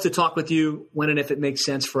love to talk with you when and if it makes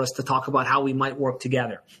sense for us to talk about how we might work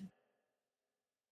together.